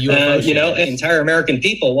what all the UFOs entire American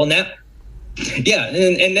people. Well, now,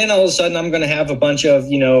 and then all of a sudden I'm going to have a bunch of,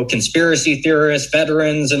 conspiracy theorists,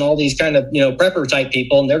 veterans, and all these kind of, prepper type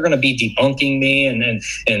people, and they're going to be debunking me and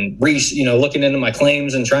looking into my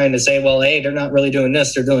claims and trying to say, well, hey, they're not really doing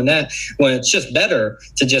this, they're doing that. When it's just better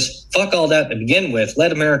to just fuck all that to begin with,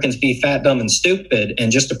 let Americans be fat, dumb, and stupid,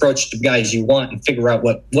 and just approach the guys you want and figure out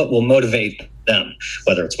what will motivate them,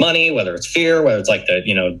 whether it's money, whether it's fear, whether it's like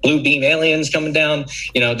the blue beam aliens coming down.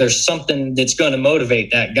 There's something that's going to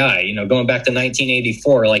motivate that guy. Going back to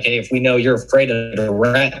 1984, like, hey, if we know you're afraid of a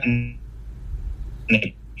rat in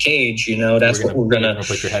a cage, that's what we're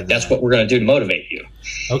gonna do to motivate you.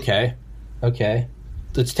 Okay,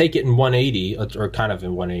 let's take it in 180, or kind of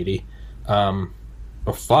in 180.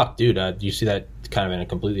 Oh fuck, dude! Do you see that? Kind of in a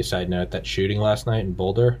completely side note, that shooting last night in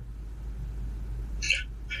Boulder.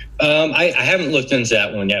 I haven't looked into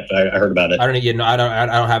that one yet, but I heard about it. I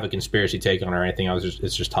don't have a conspiracy take on it or anything.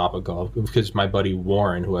 It's just topical because my buddy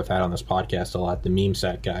Warren, who I've had on this podcast a lot, the meme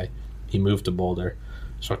sack guy, he moved to Boulder.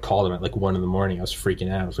 So I called him at like 1 a.m. I was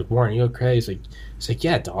freaking out. I was like, Warren, you okay? He's like,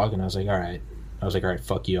 yeah, dog. And I was like, all right,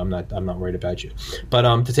 fuck you. I'm not worried about you. But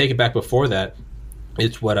to take it back before that,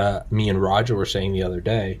 it's what me and Roger were saying the other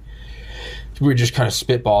day. We were just kind of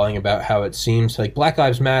spitballing about how it seems like Black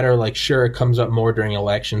Lives Matter, like, sure, it comes up more during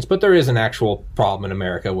elections, but there is an actual problem in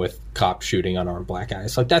America with cops shooting unarmed black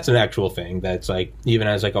guys. Like, that's an actual thing that's, like, even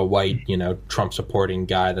as, like, a white, Trump-supporting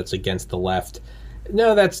guy that's against the left,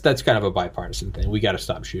 no, that's kind of a bipartisan thing. We got to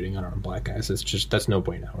stop shooting unarmed black guys. That's no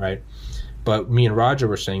bueno, right? But me and Roger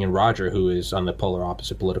were saying, and Roger, who is on the polar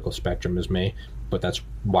opposite political spectrum as me, but that's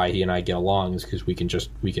why he and I get along, is because we can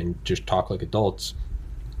just talk like adults.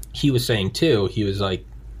 He was saying too, he was like,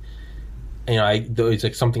 it's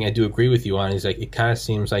like something I do agree with you on. He's like, it kind of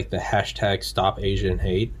seems like the hashtag Stop Asian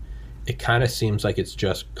Hate, it kind of seems like it's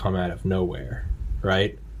just come out of nowhere,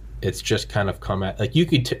 right? It's just kind of come at, like, you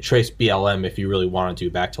could trace BLM if you really wanted to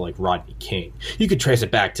back to like Rodney King. You could trace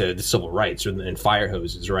it back to the civil rights and fire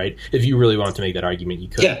hoses, right? If you really wanted to make that argument, you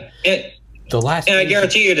could. Yeah. And I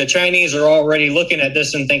guarantee you the Chinese are already looking at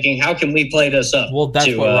this and thinking, how can we play this up? Well,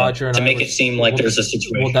 that's what Roger and to make it seem like there's a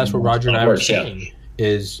situation. Well, that's what Roger and I were saying,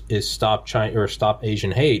 is stop China or stop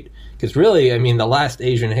Asian hate. Because really, I mean, the last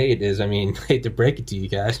Asian hate is, I mean, I hate to break it to you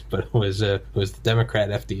guys, but it was the Democrat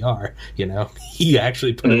FDR. He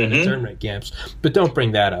actually put it in internment camps. But don't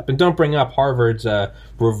bring that up, and don't bring up Harvard's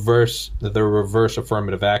reverse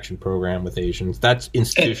affirmative action program with Asians. That's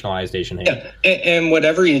institutionalized Asian hate. Yeah, and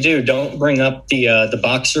whatever you do, don't bring up the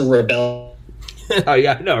Boxer Rebellion. Oh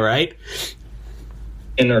yeah, I know, right?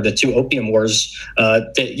 Or the two opium wars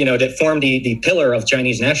that formed the pillar of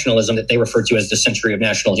Chinese nationalism that they refer to as the century of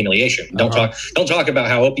national humiliation. Don't talk about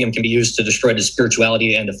how opium can be used to destroy the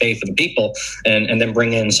spirituality and the faith of the people, and then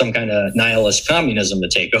bring in some kind of nihilist communism to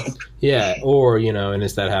take over. Yeah, or and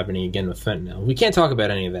is that happening again with fentanyl? We can't talk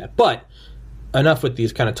about any of that. But enough with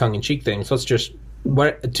these kind of tongue-in-cheek things. Let's just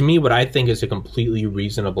what I think is a completely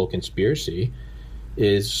reasonable conspiracy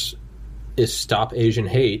is stop Asian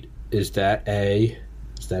hate. Is that a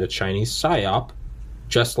Chinese psyop?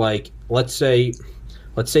 Just like, let's say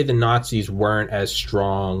the Nazis weren't as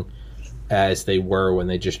strong as they were when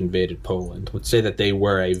they just invaded Poland. Let's say that they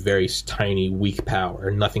were a very tiny, weak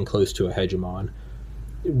power, nothing close to a hegemon.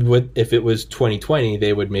 If it was 2020,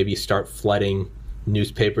 they would maybe start flooding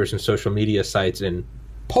newspapers and social media sites in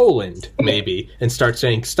Poland, maybe, and start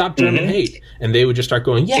saying, stop German hate. And they would just start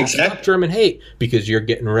going, stop German hate, because you're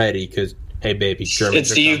getting ready, because hey, baby,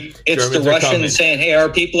 Germans it's the Russians saying, hey, our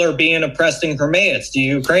people are being oppressed in Crimea. It's the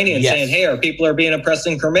Ukrainians saying, hey, our people are being oppressed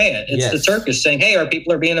in Crimea. It's the Turkish saying, hey, our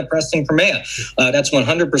people are being oppressed in Crimea. That's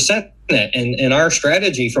 100% it. And our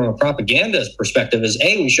strategy from a propaganda perspective is,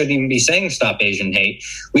 we shouldn't even be saying stop Asian hate.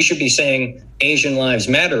 We should be saying Asian lives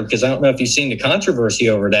matter, because I don't know if you've seen the controversy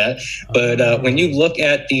over that. But when you look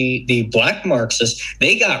at the black Marxists,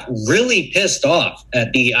 they got really pissed off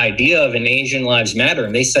at the idea of an Asian lives matter.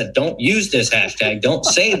 And they said, don't use this hashtag. Don't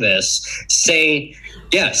say this. Say,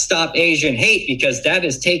 stop Asian hate, because that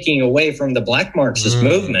is taking away from the black Marxist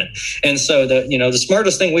movement. And so the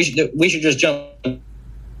smartest thing we should just jump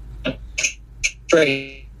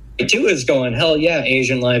straight to is going, hell yeah,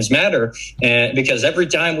 Asian lives matter. And because every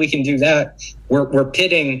time we can do that, we're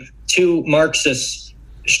pitting two Marxist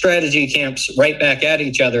strategy camps right back at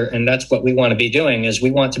each other. And that's what we want to be doing. Is we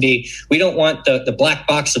don't want the black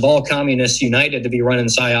box of all communists united to be running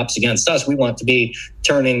psyops against us. We want to be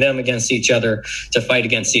turning them against each other to fight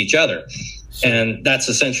against each other. And that's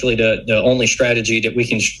essentially the only strategy that we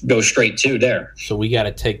can go straight to there. So we got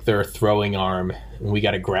to take their throwing arm and we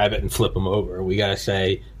got to grab it and flip them over. We got to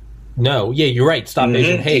say, no, you're right. Stop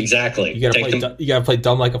Asian hate. Exactly. You got to play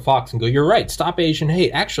dumb like a fox and go, you're right. Stop Asian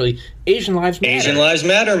hate. Actually, Asian lives matter. Asian lives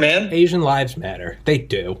matter, man. Asian lives matter. They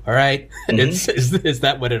do. All right. Is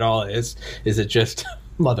that what it all is? Is it just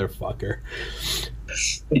motherfucker?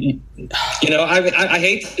 I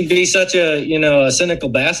hate to be such a cynical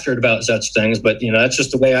bastard about such things, but that's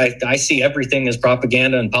just the way I see everything as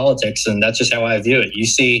propaganda and politics, and that's just how I view it. You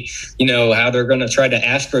see, how they're going to try to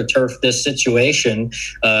astroturf this situation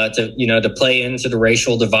to play into the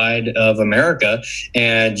racial divide of America,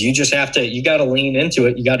 and you got to lean into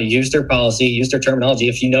it. You got to use their policy, use their terminology.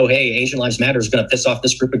 If hey, Asian Lives Matter is going to piss off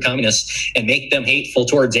this group of communists and make them hateful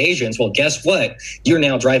towards Asians, well, guess what? You're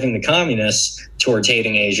now driving the communists towards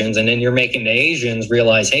hating Asians, and then you're making the Asians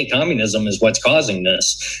realize, hey, communism is what's causing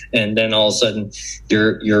this, and then all of a sudden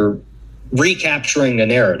you're recapturing the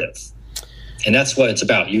narrative, and that's what it's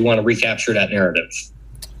about. You want to recapture that narrative.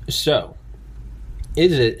 So,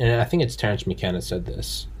 is it, and I think it's Terrence McKenna said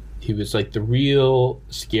this, he was like, the real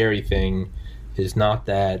scary thing is not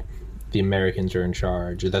that the Americans are in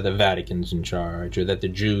charge, or that the Vatican's in charge, or that the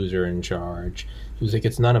Jews are in charge. He was like,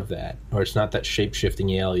 it's none of that, or it's not that shape-shifting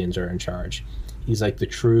aliens are in charge. He's like, the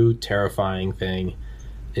true terrifying thing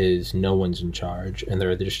is no one's in charge, and there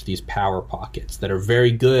are just these power pockets that are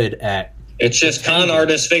very good at... It's just con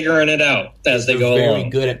artists figuring it out as they go along. They're very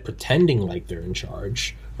good at pretending like they're in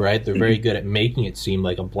charge, right? They're very good at making it seem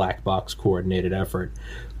like a black box coordinated effort.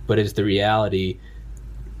 But is the reality,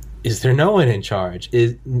 is there no one in charge?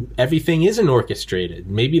 Everything isn't orchestrated.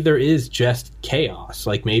 Maybe there is just chaos.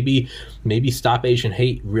 Like maybe Stop Asian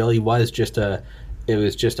Hate really was just a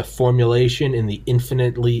formulation in the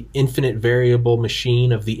infinite variable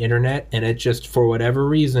machine of the internet, and it just, for whatever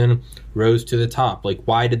reason, rose to the top. Like,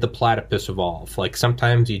 why did the platypus evolve? Like,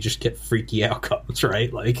 sometimes you just get freaky outcomes,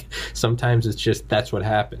 right? Like, sometimes it's just, that's what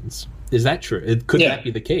happens. Is that true? Could that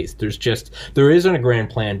be the case? There isn't a grand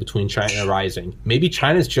plan between China rising. Maybe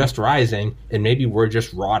China's just rising, and maybe we're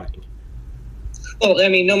just rotting. Well, I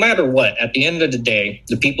mean, no matter what, at the end of the day,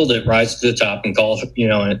 the people that rise to the top and call,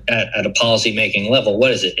 at a policy-making level,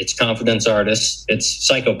 what is it? It's confidence artists, it's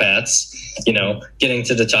psychopaths, getting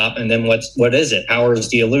to the top. And then what is it? Power is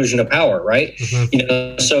the illusion of power, right?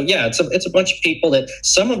 Mm-hmm. So yeah, it's a bunch of people that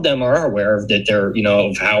some of them are aware of that they're,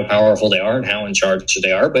 of how powerful they are and how in charge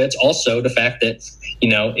they are. But it's also the fact that,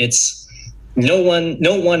 it's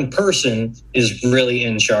no one person is really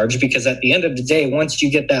in charge, because at the end of the day, once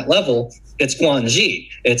you get that level, it's Guanxi.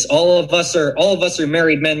 It's all of us are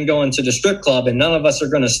married men going to the strip club, and none of us are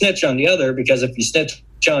going to snitch on the other, because if you snitch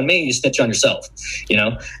on me, you snitch on yourself,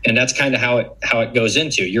 and that's kind of how it goes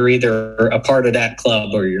into. You're either a part of that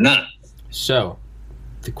club or you're not. So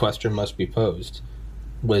the question must be posed: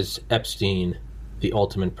 was Epstein the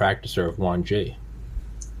ultimate practicer of Guanxi?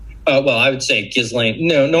 Well, I would say Ghislaine.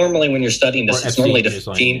 No, normally when you're studying this, it's normally the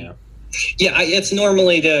theme. Yeah, it's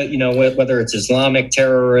normally the, whether it's Islamic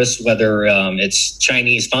terrorists, whether it's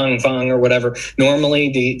Chinese Fang or whatever.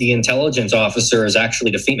 Normally, the intelligence officer is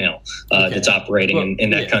actually the female that's operating in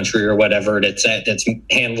that country or whatever, that's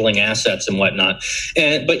handling assets and whatnot.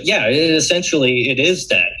 But yeah, essentially it is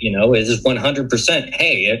that, it is 100%.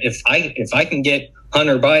 Hey, if I can get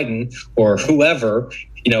Hunter Biden or whoever,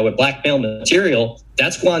 with blackmail material,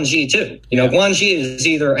 that's Guanxi too. Guanxi is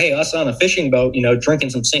either, hey, us on a fishing boat,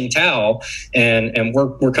 drinking some Tsingtao, and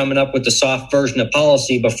we're coming up with the soft version of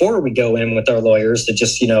policy before we go in with our lawyers to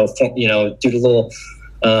just, do the little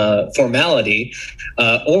formality,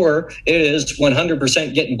 or it is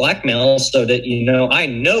 100% getting blackmail so that, I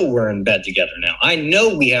know we're in bed together now. I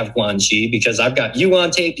know we have Guanxi because I've got you on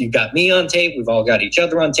tape, you've got me on tape, we've all got each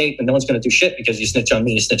other on tape, and no one's going to do shit because you snitch on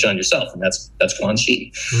me, you snitch on yourself, and that's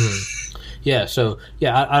Guanxi. Yeah, so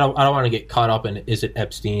I don't want to get caught up in, is it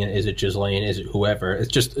Epstein, is it Ghislaine, is it whoever?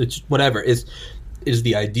 It's whatever is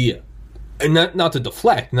the idea. And not to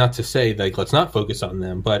deflect, not to say like let's not focus on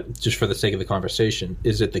them, but just for the sake of the conversation,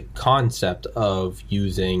 is it the concept of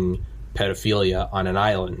using pedophilia on an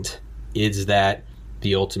island? Is that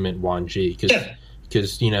the ultimate Guanxi?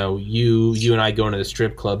 Because you and I going to the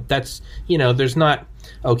strip club, that's there's not,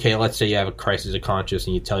 okay, let's say you have a crisis of conscience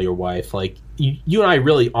and you tell your wife, like, you and I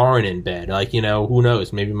really aren't in bed, like, who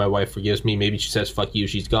knows, maybe my wife forgives me, maybe she says fuck you,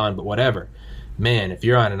 she's gone, but whatever. Man, if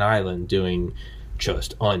you're on an island doing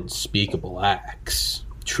just unspeakable acts,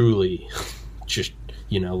 truly just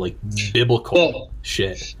like biblical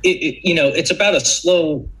shit, it's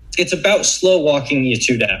about slow walking you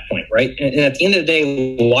to that point, right? And at the end of the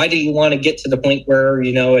day, why do you want to get to the point where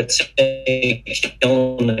it's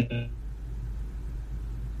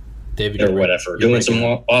David or whatever, doing some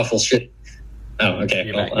awful shit? Oh, okay.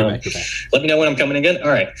 You're back. Let me know when I'm coming again. All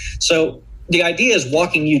right. So the idea is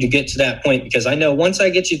walking you to get to that point, because I know once I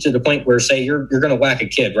get you to the point where, say, you're going to whack a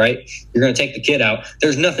kid, right? You're going to take the kid out.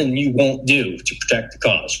 There's nothing you won't do to protect the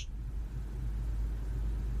cause.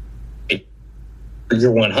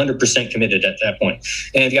 You're 100% committed at that point.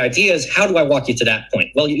 And the idea is, how do I walk you to that point?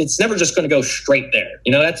 Well, it's never just going to go straight there.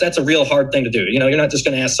 That's a real hard thing to do. You're not just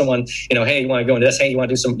going to ask someone, hey, you want to go into this? Hey, you want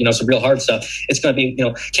to do some real hard stuff? It's going to be,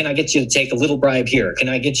 can I get you to take a little bribe here? Can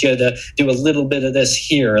I get you to do a little bit of this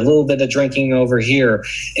here, a little bit of drinking over here?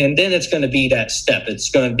 And then it's going to be that step. It's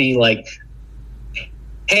going to be like,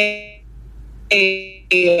 hey,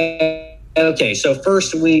 okay, so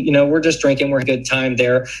first we're just drinking, we're a good time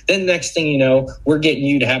there. Then next thing you know, we're getting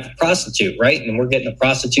you to have a prostitute, right? And we're getting a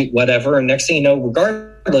prostitute, whatever. And next thing you know,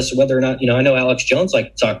 regardless of whether or not, I know Alex Jones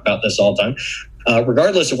likes to talk about this all the time.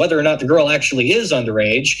 regardless of whether or not the girl actually is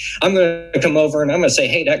underage, I'm going to come over and I'm going to say,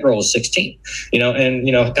 hey, that girl is 16.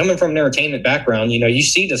 And coming from an entertainment background, you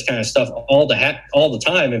see this kind of stuff all the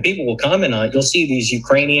time, and people will comment on it. You'll see these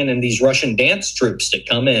Ukrainian and these Russian dance troops that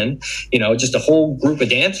come in, just a whole group of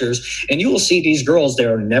dancers, and you will see these girls that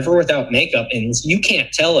are never without makeup, and you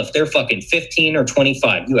can't tell if they're fucking 15 or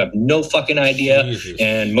 25. You have no fucking idea. Jesus.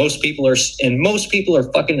 And most people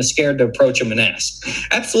are fucking scared to approach them and ask.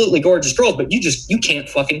 Absolutely gorgeous girls, but you can't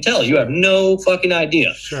fucking tell. You have no fucking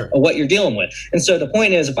idea of what you're dealing with. And so the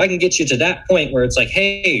point is, if I can get you to that point where it's like,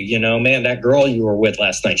 hey, man, that girl you were with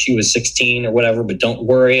last night, she was 16 or whatever, but don't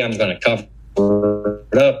worry, I'm going to cover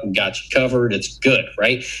it up. We got you covered. It's good,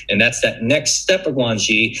 right? And that's that next step of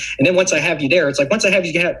Guanxi. And then once I have you there, it's like once I have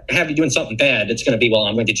you doing something bad, it's going to be, well,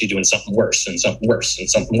 I'm going to get you doing something worse and something worse and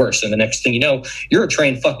something worse. And the next thing you know, you're a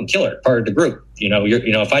trained fucking killer, part of the group.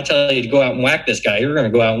 If I tell you to go out and whack this guy, you're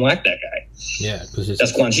going to go out and whack that guy. Yeah, because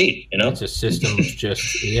that's Guanxi. It's a system of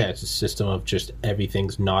it's a system of just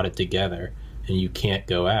everything's knotted together, and you can't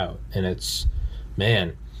go out. And it's,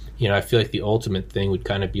 man, I feel like the ultimate thing would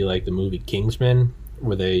kind of be like the movie Kingsman,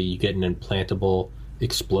 where you get an implantable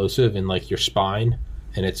explosive in like your spine,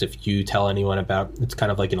 and it's if you tell anyone it's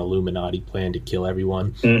kind of like an Illuminati plan to kill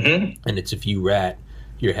everyone, and it's if you rat,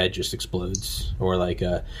 your head just explodes. Or like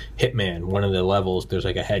a Hitman, one of the levels, there's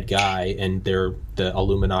like a head guy, and they're the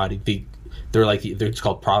Illuminati. It's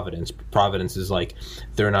called Providence. Providence is like,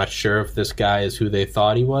 they're not sure if this guy is who they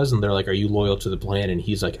thought he was, and they're like, are you loyal to the plan? And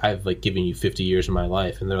he's like, I've like given you 50 years of my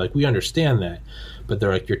life. And they're like, we understand that, but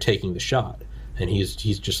they're like, you're taking the shot. And he's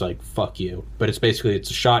just like, fuck you. But it's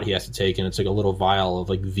a shot he has to take, and it's like a little vial of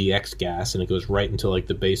like VX gas, and it goes right into like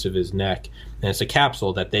the base of his neck, and it's a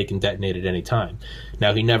capsule that they can detonate at any time.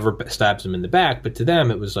 Now, he never stabs him in the back, but to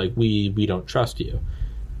them it was like, we don't trust you.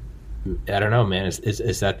 I don't know, man.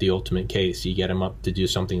 Is that the ultimate case? You get him up to do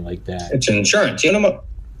something like that. It's insurance. One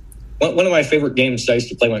of my favorite games I used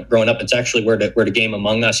to play when growing up, it's actually where the game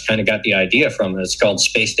Among Us kind of got the idea from. It's called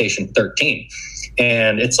Space Station 13.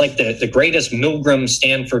 And it's like the greatest Milgram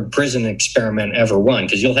Stanford prison experiment ever run,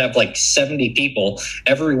 because you'll have like 70 people.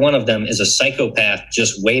 Every one of them is a psychopath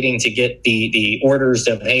just waiting to get the orders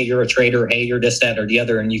of, hey, you're a traitor, hey, you're this, that, or the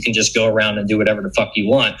other, and you can just go around and do whatever the fuck you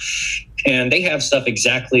want. And they have stuff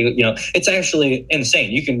exactly, it's actually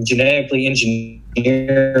insane. You can genetically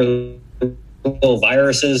engineer little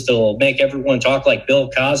viruses that'll make everyone talk like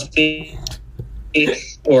Bill Cosby.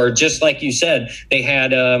 Or just like you said, they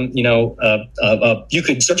had, you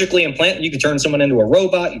could surgically implant, you could turn someone into a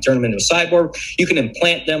robot, you turn them into a cyborg, you can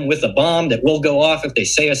implant them with a bomb that will go off if they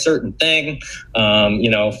say a certain thing,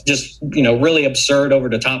 really absurd, over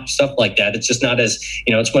the top stuff like that. It's just not as,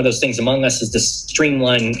 it's one of those things. Among Us is this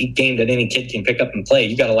streamlined game that any kid can pick up and play.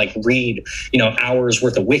 You got to like read, hours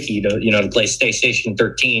worth of wiki to play Space Station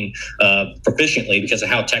 13 proficiently, because of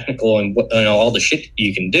how technical and all the shit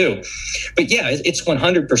you can do. But yeah, it's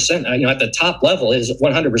 100%, at the top level is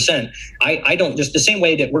 100%. I don't, just the same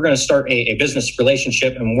way that we're going to start a business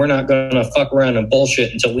relationship, and we're not going to fuck around and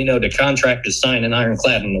bullshit until we know the contract is signed and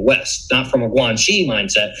ironclad in the West, not from a Guanxi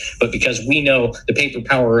mindset, but because we know the paper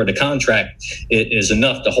power of the contract is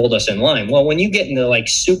enough to hold us in line. Well, when you get into like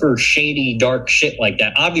super shady, dark shit like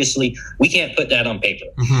that, obviously we can't put that on paper.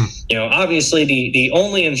 Obviously the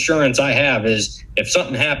only insurance I have is if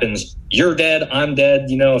something happens, you're dead, I'm dead.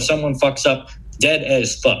 If someone fucks up, dead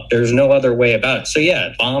as fuck. There's no other way about it. So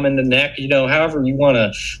yeah, bomb in the neck, however you want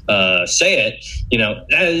to say it,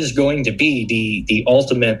 that is going to be the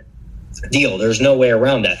ultimate deal. There's no way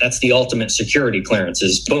around that. That's the ultimate security clearance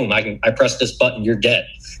is boom, I press this button, you're dead.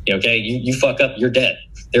 Okay, you fuck up, you're dead.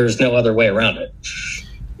 There's no other way around it.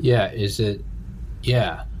 Yeah,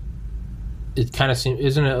 yeah. It kind of seems,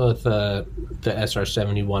 isn't it, with the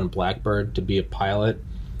SR-71 Blackbird, to be a pilot,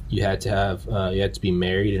 you had to have you had to be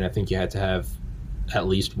married, and I think you had to have at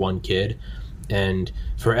least one kid. And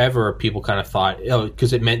forever people kind of thought,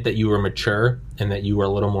 because it meant that you were mature and that you were a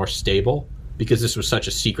little more stable, because this was such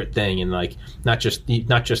a secret thing, and like not just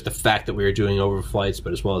the fact that we were doing overflights,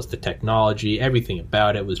 but as well as the technology, everything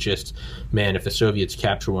about it was just, man, if the Soviets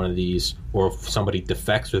capture one of these, or if somebody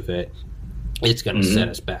defects with it, it's going to set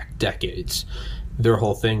us back decades. Their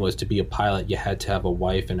whole thing was, to be a pilot, you had to have a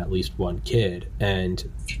wife and at least one kid. And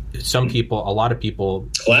a lot of people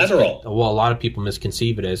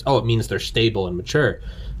misconceive it as, it means they're stable and mature.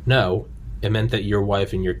 No, it meant that your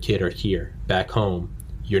wife and your kid are here, back home.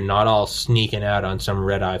 You're not all sneaking out on some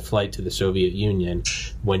red-eye flight to the Soviet Union.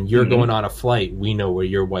 When you're going on a flight, we know where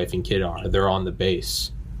your wife and kid are. They're on the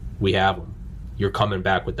base. We have them. You're coming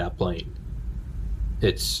back with that plane.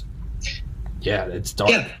 It's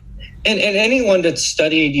dark. Yeah. And anyone that's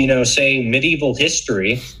studied, say medieval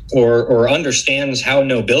history or understands how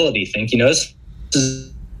nobility think, the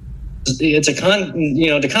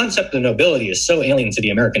concept of nobility is so alien to the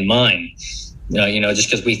American mind, just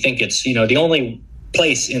because we think it's, the only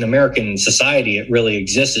place in American society it really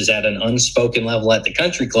exists is at an unspoken level at the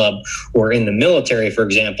country club or in the military, for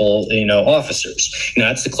example, officers.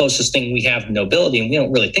 That's the closest thing we have to nobility, and we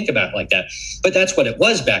don't really think about it like that. But that's what it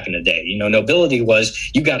was back in the day. Nobility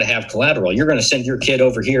was you got to have collateral. You're going to send your kid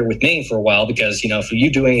over here with me for a while because, if you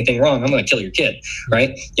do anything wrong, I'm going to kill your kid,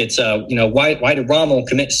 right? It's, why did Rommel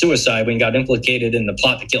commit suicide when he got implicated in the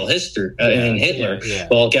plot to kill Hitler? Yeah.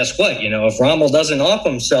 Well, guess what? If Rommel doesn't off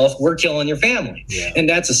himself, we're killing your family. Yeah. And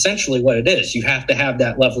that's essentially what it is. You have to have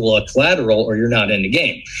that level of collateral or you're not in the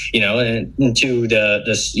game, and to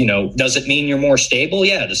does it mean you're more stable?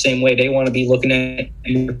 Yeah. The same way they want to be looking at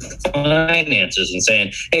your finances and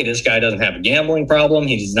saying, hey, this guy doesn't have a gambling problem.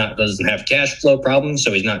 He doesn't have cash flow problems.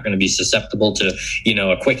 So he's not going to be susceptible to,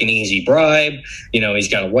 a quick and easy bribe. He's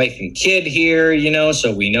got a wife and kid here,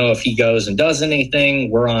 so we know if he goes and does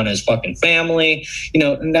anything, we're on his fucking family,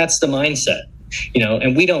 and that's the mindset.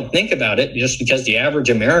 And we don't think about it just because the average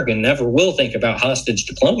American never will think about hostage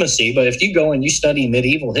diplomacy. But if you go and you study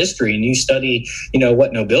medieval history and you study,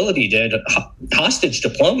 what nobility did, hostage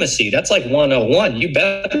diplomacy, that's like 101. You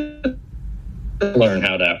better learn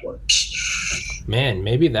how that works. Man,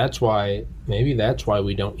 maybe that's why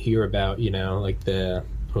we don't hear about,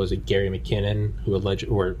 Gary McKinnon, who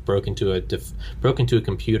broke into a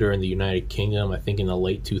computer in the United Kingdom, I think in the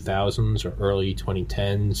late 2000s or early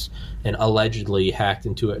 2010s, and allegedly hacked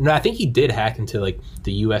into it. No, I think he did hack into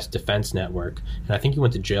the U.S. Defense Network, and I think he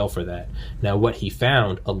went to jail for that. Now, what he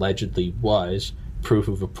found allegedly was proof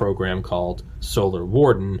of a program called Solar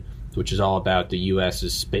Warden, which is all about the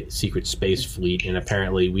U.S.'s secret space fleet, and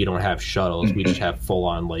apparently we don't have shuttles. We just have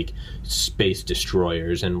full-on space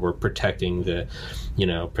destroyers, and we're protecting the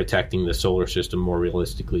solar system more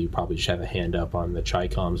realistically. You probably just have a hand up on the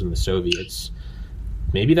Chi-Coms and the Soviets.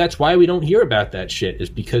 Maybe that's why we don't hear about that shit, is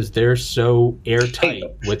because they're so airtight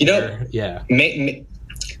with their... Yeah.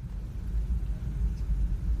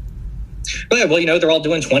 Well, they're all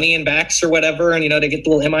doing 20 in backs or whatever, and they get the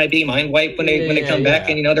little MIB mind wipe when they come back,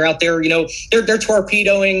 and they're out there, they're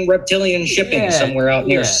torpedoing reptilian shipping somewhere out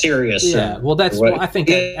near Sirius. Yeah, well, that's I think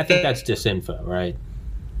that's disinfo, right?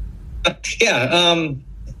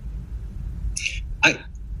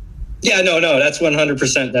 No, that's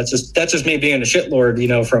 100%. That's just me being a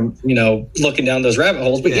shitlord, from looking down those rabbit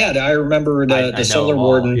holes. But I remember the Solar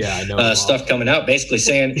Warden stuff coming out, basically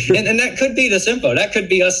saying, and that could be this info. That could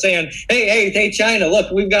be us saying, hey, China,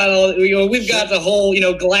 look, we've got got the whole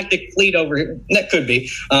galactic fleet over here. That could be.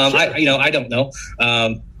 I don't know,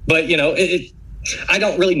 but I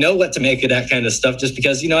don't really know what to make of that kind of stuff. Just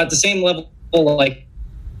because at the same level,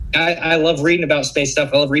 I love reading about space stuff.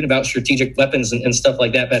 I love reading about strategic weapons and stuff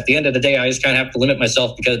like that. But at the end of the day, I just kind of have to limit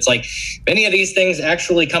myself because it's if any of these things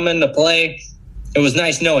actually come into play, it was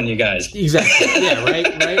nice knowing you guys. Exactly. Yeah. Right.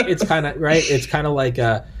 It's kind of right. It's kind of like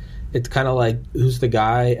who's the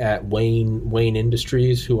guy at Wayne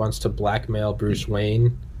Industries who wants to blackmail Bruce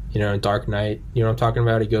Wayne? In Dark Knight. You know what I'm talking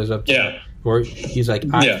about? He goes up to where he's like,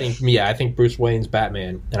 I think Bruce Wayne's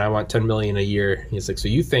Batman, and I want $10 million a year. He's like, so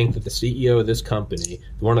you think that the CEO of this company,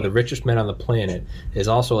 one of the richest men on the planet, is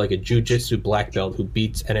also like a jujitsu black belt who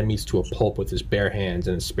beats enemies to a pulp with his bare hands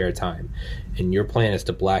in his spare time, and your plan is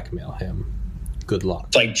to blackmail him? Good luck.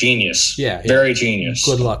 It's like genius. Very genius.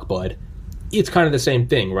 Good luck, bud. It's kind of the same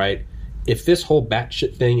thing, right? If this whole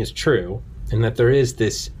batshit thing is true, and that there is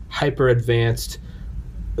this hyper advanced,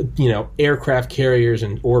 aircraft carriers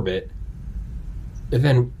in orbit,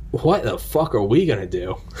 then what the fuck are we going to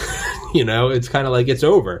do? It's kind of like it's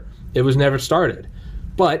over. It was never started.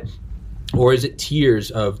 But, or is it tiers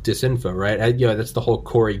of disinfo, right? That's the whole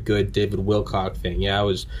Corey Goode, David Wilcock thing. I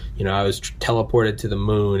was teleported to the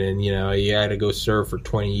moon and, you had to go serve for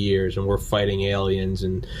 20 years and we're fighting aliens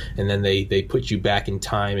and then they put you back in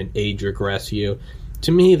time and age regress you.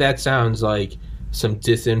 To me, that sounds like some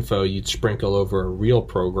disinfo you'd sprinkle over a real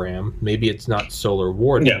program. Maybe it's not Solar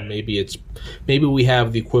Warden. Yeah. Maybe we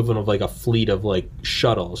have the equivalent of a fleet of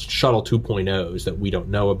shuttle 2.0s that we don't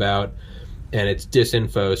know about, and it's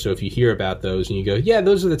disinfo. So if you hear about those and you go, yeah,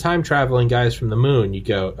 those are the time traveling guys from the moon, you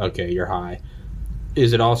go, okay, you're high.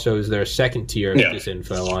 Is there a second tier of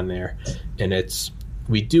disinfo on there? And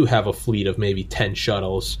we do have a fleet of maybe 10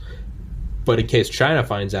 shuttles. But in case China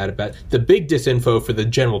finds out about the big disinfo for the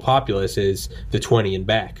general populace is the 20 and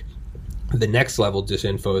back. The next level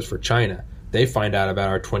disinfo is for China. They find out about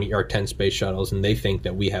our 10 space shuttles and they think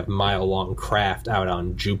that we have mile-long craft out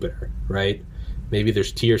on Jupiter, right? Maybe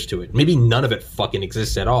there's tiers to it. Maybe none of it fucking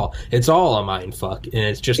exists at all. It's all a mind fuck, and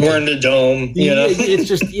it's just we're in the dome. You know, it's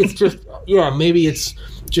just yeah. Maybe it's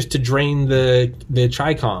just to drain the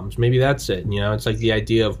tricoms. Maybe that's it. You know, it's like the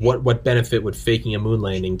idea of what benefit would faking a moon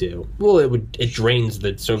landing do? Well, it drains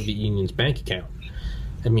the Soviet Union's bank account.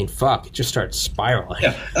 I mean, fuck, it just starts spiraling.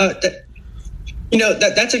 Yeah.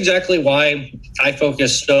 That's exactly why I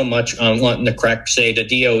focus so much on wanting to crack, say, the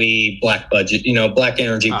DOE black budget, black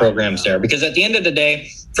energy programs there. Because at the end of the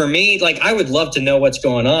day, for me, like, I would love to know what's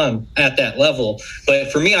going on at that level.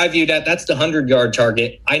 But for me, I view that's the 100-yard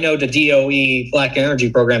target. I know the DOE black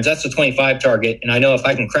energy programs, that's the 25 target. And I know if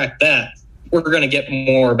I can crack that, we're going to get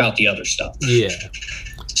more about the other stuff. Yeah.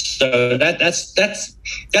 So that's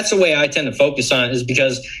the way I tend to focus on it, is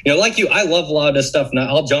because, like you, I love a lot of this stuff, and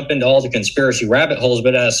I'll jump into all the conspiracy rabbit holes.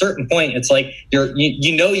 But at a certain point, it's like you're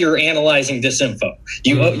analyzing disinfo.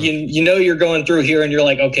 You're going through here, and you're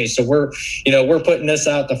like, okay, so we're putting this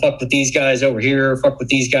out to fuck with these guys over here, fuck with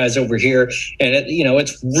these guys over here, and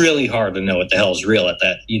it's really hard to know what the hell is real at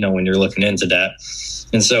that. When you're looking into that.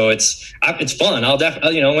 And so it's fun. I'll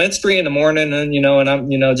definitely, when it's 3 a.m. and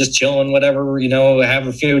I'm, just chilling, whatever, have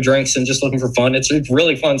a few drinks and just looking for fun. It's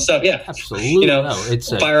really fun stuff. Yeah. Absolutely. It's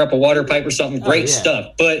fire up a water pipe or something. Great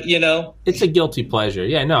stuff. But, it's a guilty pleasure.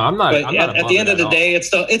 Yeah. No, I'm not. But at the end of the day,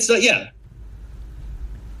 yeah.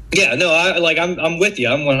 Yeah, no, I'm with you.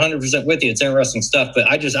 I'm 100% with you. It's interesting stuff, but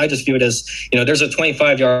I just view it as, there's a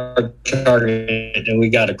 25-yard target that we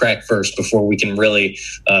got to crack first before we can really,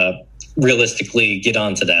 realistically get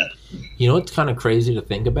onto that. What's kind of crazy to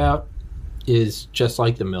think about is, just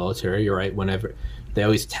like the military, you're right, whenever they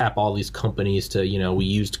always tap all these companies to, we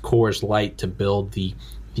used Coors Light to build the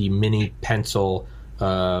mini pencil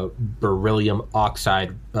beryllium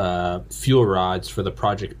oxide fuel rods for the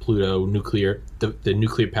Project Pluto the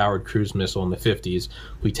nuclear powered cruise missile in the 50s.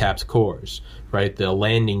 We tapped Coors, right? The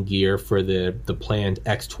landing gear for the planned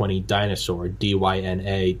X-20 Dinosaur,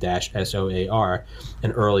 DYNA-SOAR,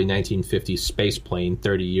 an early 1950s space plane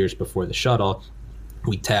 30 years before the shuttle.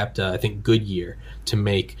 We tapped, I think, Goodyear to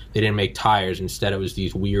they didn't make tires. Instead, it was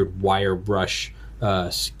these weird wire brush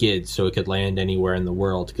skids, so it could land anywhere in the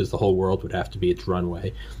world, because the whole world would have to be its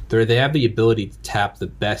runway. They have the ability to tap the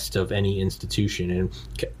best of any institution, and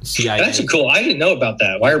CIA. That's cool. I didn't know about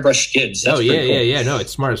that. Wire brush skids. That's cool. Yeah. No,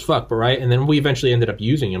 it's smart as fuck. But right, and then we eventually ended up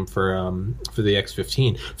using them for the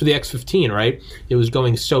X-15. For the X-15, right, it was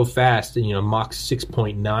going so fast, Mach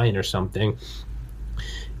 6.9 or something.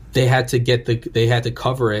 They had to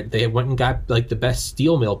cover it. They went and got like the best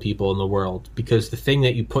steel mill people in the world, because the thing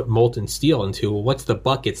that you put molten steel into, what's the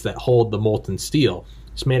buckets that hold the molten steel?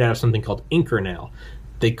 It's made out of something called Inconel.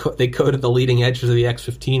 They coated the leading edges of the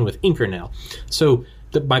X-15 with Inconel. So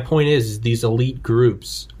my point is these elite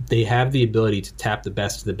groups, they have the ability to tap the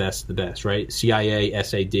best of the best of the best, right? CIA,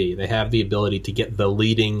 SAD, they have the ability to get the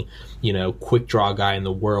leading, quick draw guy in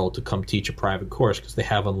the world to come teach a private course, because they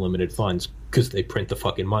have unlimited funds, because they print the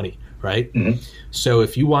fucking money, right? Mm-hmm. So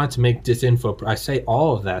if you want to make disinfo, I say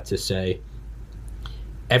all of that to say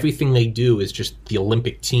everything they do is just the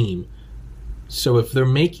Olympic team. So if they're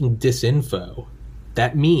making disinfo,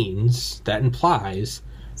 that implies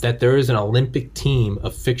that there is an Olympic team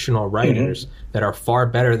of fictional writers that are far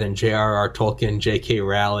better than J.R.R. Tolkien, J.K.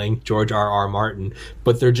 Rowling, George R.R. Martin,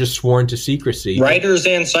 but they're just sworn to secrecy. Writers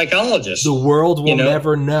and psychologists. The world will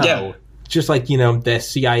never know. Yeah. Just like, the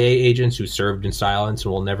CIA agents who served in silence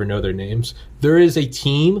and we'll never know their names. There is a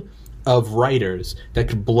team of writers that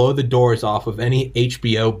could blow the doors off of any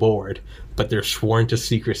HBO board, but they're sworn to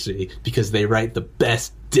secrecy because they write the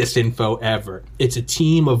best disinfo ever. It's a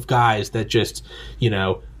team of guys that just,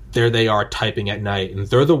 there they are typing at night, and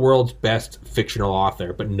they're the world's best fictional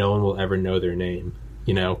author, but no one will ever know their name.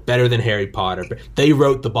 Better than Harry Potter. But they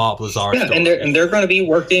wrote the Bob Lazar story. And they're going to be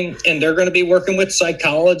working, with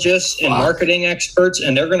psychologists and marketing experts,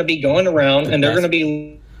 and they're going to be going around, and they're going to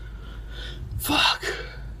be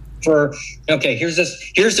here's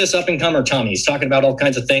this up and comer Tommy. He's talking about all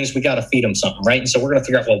kinds of things. We got to feed him something, right? And so we're going to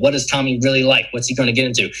figure out, well, what does Tommy really like? What's he going to get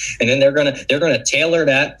into? And then they're going to tailor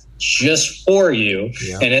that just for you,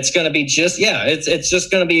 and it's going to be it's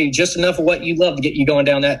just going to be just enough of what you love to get you going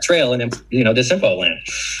down that trail, and then this info land,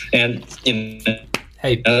 and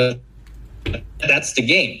that's the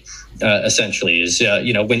game. Essentially, is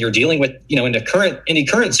when you're dealing with in the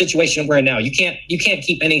current situation we're in now, you can't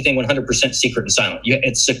keep anything 100% secret and silent.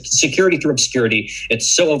 It's security through obscurity. It's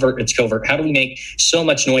so overt, it's covert. How do we make so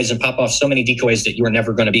much noise and pop off so many decoys that you are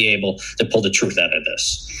never going to be able to pull the truth out of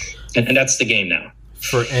this? And that's the game now.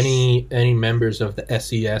 For any members of the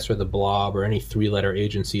SES or the Blob or any 3-letter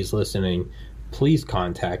agencies listening, please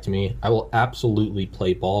contact me. I will absolutely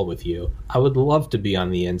play ball with you. I would love to be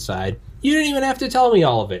on the inside. You didn't even have to tell me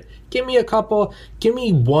all of it. Give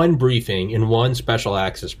me one briefing in one special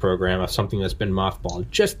access program of something that's been mothballed.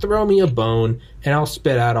 Just throw me a bone, and I'll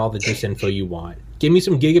spit out all the disinfo you want. Give me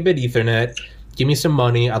some gigabit Ethernet. Give me some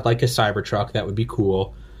money. I'd like a Cybertruck. That would be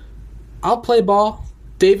cool. I'll play ball.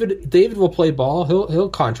 David will play ball. He'll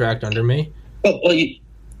contract under me. Well, yeah,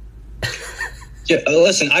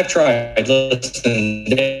 listen, I've tried. Listen,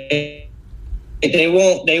 they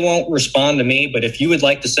won't respond to me, but if you would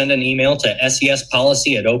like to send an email to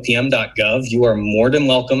sespolicy@opm.gov, you are more than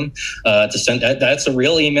welcome to send that. That's a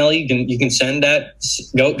real email. You can send that.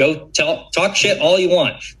 Go talk shit all you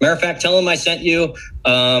want. Matter of fact, tell them I sent you.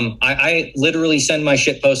 I literally send my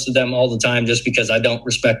shit posts to them all the time just because I don't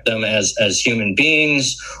respect them as human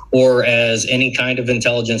beings or as any kind of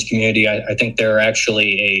intelligence community. I think they're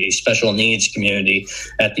actually a special needs community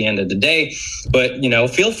at the end of the day. But,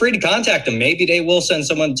 feel free to contact them. Maybe they will send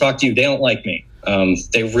someone to talk to you. They don't like me.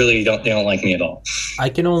 They really don't. They don't like me at all. I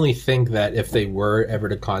can only think that if they were ever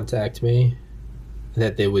to contact me,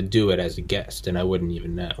 that they would do it as a guest and I wouldn't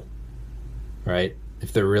even know. Right?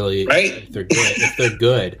 If they're really, right? If they're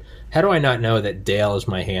good, how do I not know that Dale is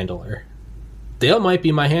my handler? Dale might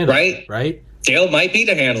be my handler, right? Dale might be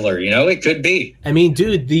the handler. It could be. I mean,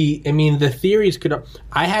 dude, the theories could.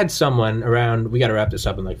 I had someone around. We got to wrap this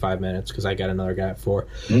up in like 5 minutes because I got another guy at 4.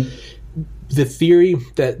 Mm-hmm. The theory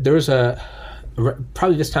that there was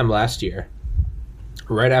probably this time last year,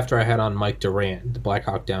 right after I had on Mike Durant, the Black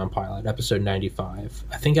Hawk Down pilot, episode 95.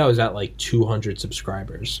 I think I was at like 200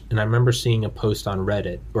 subscribers. And I remember seeing a post on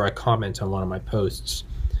Reddit or a comment on one of my posts.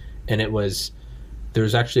 And there was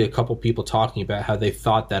actually a couple people talking about how they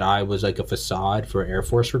thought that I was like a facade for Air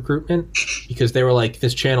Force recruitment because they were like,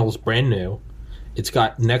 this channel is brand new. It's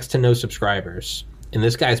got next to no subscribers. And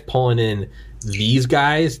this guy's pulling in these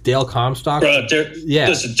guys, Dale Comstock. Bro,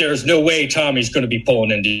 listen, there's no way Tommy's going to be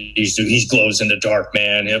pulling into these dudes. He glows in the dark,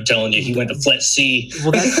 man. I'm telling you, he went to Flet C.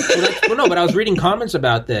 Well, no, but I was reading comments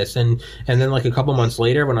about this, and then like a couple months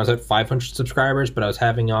later, when I was at 500 subscribers, but I was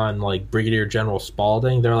having on like Brigadier General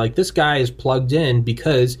Spaulding, they're like, this guy is plugged in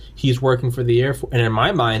because he's working for the Air Force. And in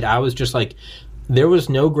my mind, I was just like, there was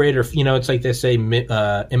no greater, it's like they say,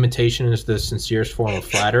 imitation is the sincerest form of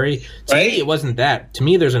flattery. To me, it wasn't that. To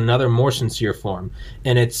me, there's another more sincere form.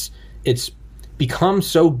 And it's become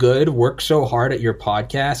so good, work so hard at your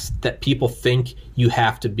podcast that people think you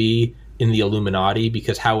have to be in the Illuminati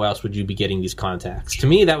because how else would you be getting these contacts? To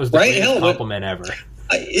me, that was the greatest compliment ever.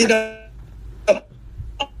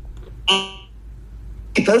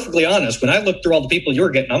 Be perfectly honest, when I looked through all the people you were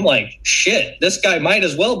getting, I'm like, shit, this guy might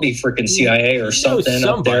as well be freaking CIA or something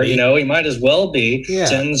up there. He might as well be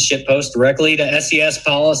sending shit posts directly to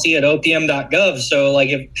sespolicy@opm.gov. So, like,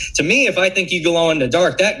 if I think you glow in the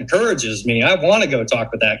dark, that encourages me. I want to go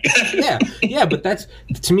talk with that guy. yeah, but that's,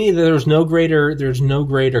 to me, there's no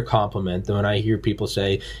greater compliment than when I hear people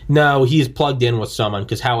say, no, he's plugged in with someone,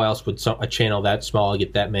 because how else would a channel that small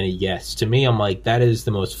get that many yes? To me, I'm like, that is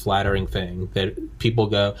the most flattering thing that people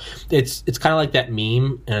go. It's kind of like that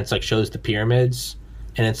meme, and it's like shows the pyramids,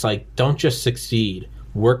 and it's like, don't just succeed,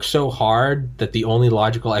 work so hard that the only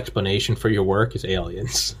logical explanation for your work is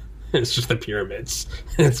aliens. It's just the pyramids,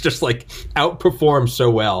 and it's just like outperformed so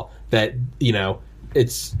well that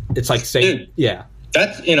it's like saying, dude, yeah,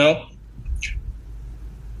 that's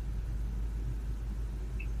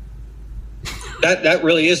That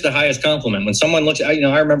really is the highest compliment. When someone looks, I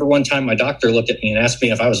remember one time my doctor looked at me and asked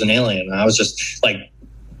me if I was an alien, and I was just like,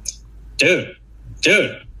 dude,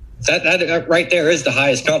 that right there is the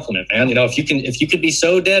highest compliment, man. If you can be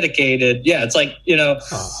so dedicated, it's like,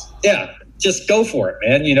 just go for it,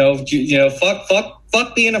 man.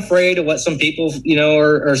 Fuck being afraid of what some people,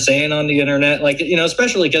 are saying on the internet. Like,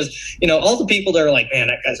 especially because, all the people that are like, man,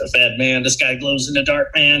 that guy's a fed, man. This guy glows in the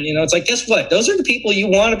dark, man. It's like, guess what? Those are the people you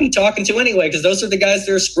want to be talking to anyway, because those are the guys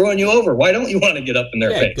that are screwing you over. Why don't you want to get up in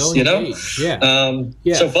their face, So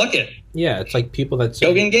fuck it. Yeah, it's like people that say,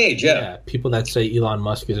 go engage, people that say Elon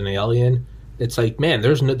Musk is an alien. It's like, man,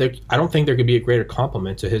 I don't think there could be a greater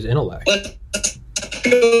compliment to his intellect. Let's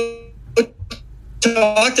go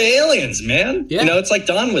talk to aliens, man. Yeah. It's like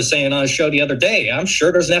Don was saying on a show the other day. I'm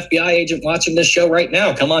sure there's an FBI agent watching this show right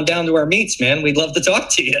now. Come on down to our meets, man. We'd love to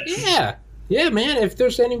talk to you. Yeah, man. If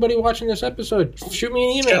there's anybody watching this episode, shoot me an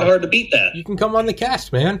email. It's kind of hard to beat that. You can come on the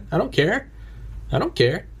cast, man. I don't care.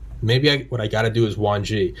 Maybe what I got to do is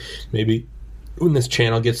Guanxi. Maybe when this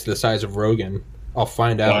channel gets to the size of Rogan, I'll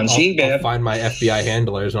find out. I'll find my FBI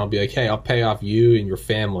handlers, and I'll be like, hey, I'll pay off you and your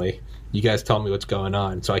family. You guys tell me what's going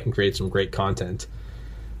on so I can create some great content.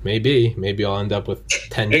 Maybe I'll end up with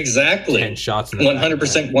 10 shots in the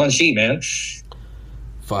 100% Guanxi, man.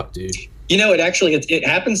 Fuck, dude. You know, it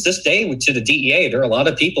happens this day to the DEA. There are a lot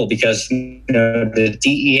of people because the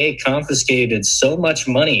DEA confiscated so much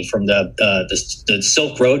money from the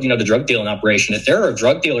Silk Road, the drug dealing operation, that there are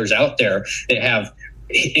drug dealers out there that have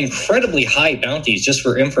incredibly high bounties just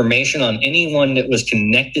for information on anyone that was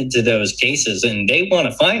connected to those cases, and they want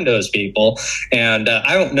to find those people. And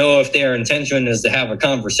I don't know if their intention is to have a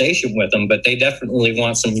conversation with them, but they definitely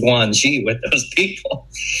want some Guanxi with those people.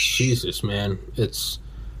 Jesus, man, it's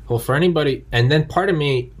for anybody. And then part of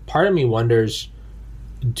me wonders,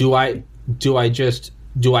 do I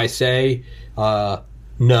say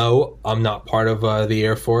no, I'm not part of the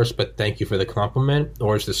Air Force, but thank you for the compliment,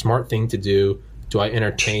 or is the smart thing to do? Do I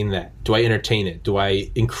entertain that? Do I entertain it? Do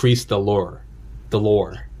I increase the lore?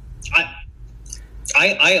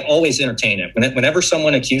 I always entertain it. Whenever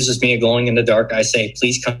someone accuses me of going in the dark, I say,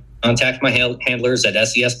 please contact my handlers at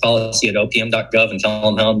sespolicy@opm.gov and tell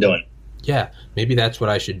them how I'm doing. Yeah, maybe that's what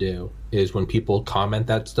I should do, is when people comment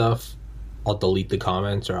that stuff, I'll delete the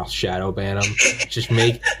comments or I'll shadow ban them. Just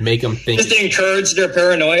make them think. Just to encourage their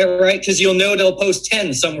paranoia, right? Because you'll know they'll post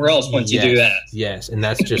 10 somewhere else once you do that. Yes, and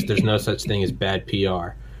that's just, there's no such thing as bad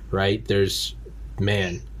PR, right? There's,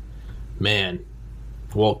 man.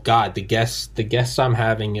 Well, God, the guests I'm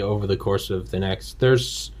having over the course of the next,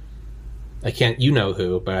 I can't, you know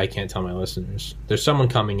who, but I can't tell my listeners. There's someone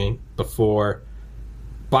coming in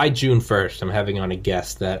by June 1st, I'm having on a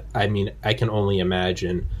guest that, I can only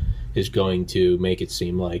imagine is going to make it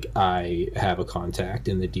seem like I have a contact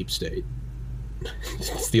in the deep state.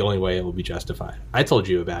 It's the only way it will be justified. I told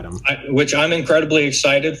you about him. Which I'm incredibly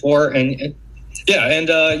excited for. And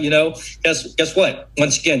guess what?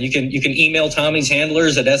 Once again, you can email Tommy's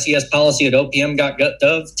handlers at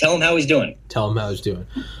sespolicy@opm.gov. Tell him how he's doing.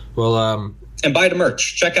 Well, and buy the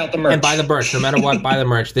merch. Check out the merch. And buy the merch. No matter what, buy the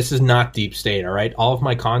merch. This is not deep state, all right? All of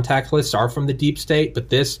my contact lists are from the deep state, but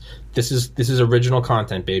this is original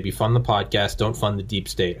content, baby. Fund the podcast. Don't fund the deep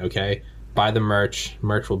state, okay? Buy the merch.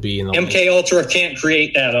 Merch will be in the MK Ultra can't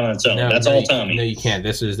create that on its own. That's all Tommy. No, you can't.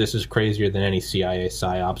 This is crazier than any CIA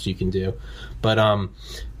psyops you can do. But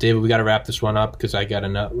David, we got to wrap this one up because I got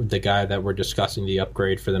the guy that we're discussing the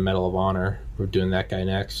upgrade for the Medal of Honor. We're doing that guy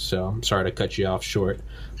next, so I'm sorry to cut you off short.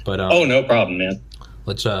 But no problem, man.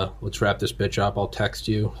 Let's wrap this bitch up. I'll text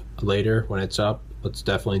you later when it's up. Let's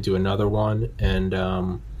definitely do another one. And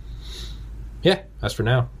as for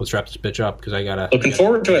now, let's wrap this bitch up because I gotta. Looking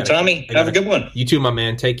forward to it, Tommy. Have a good one. You too, my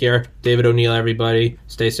man. Take care. David O'Neill, everybody.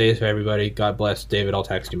 Stay safe, everybody. God bless. David, I'll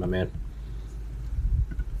text you, my man.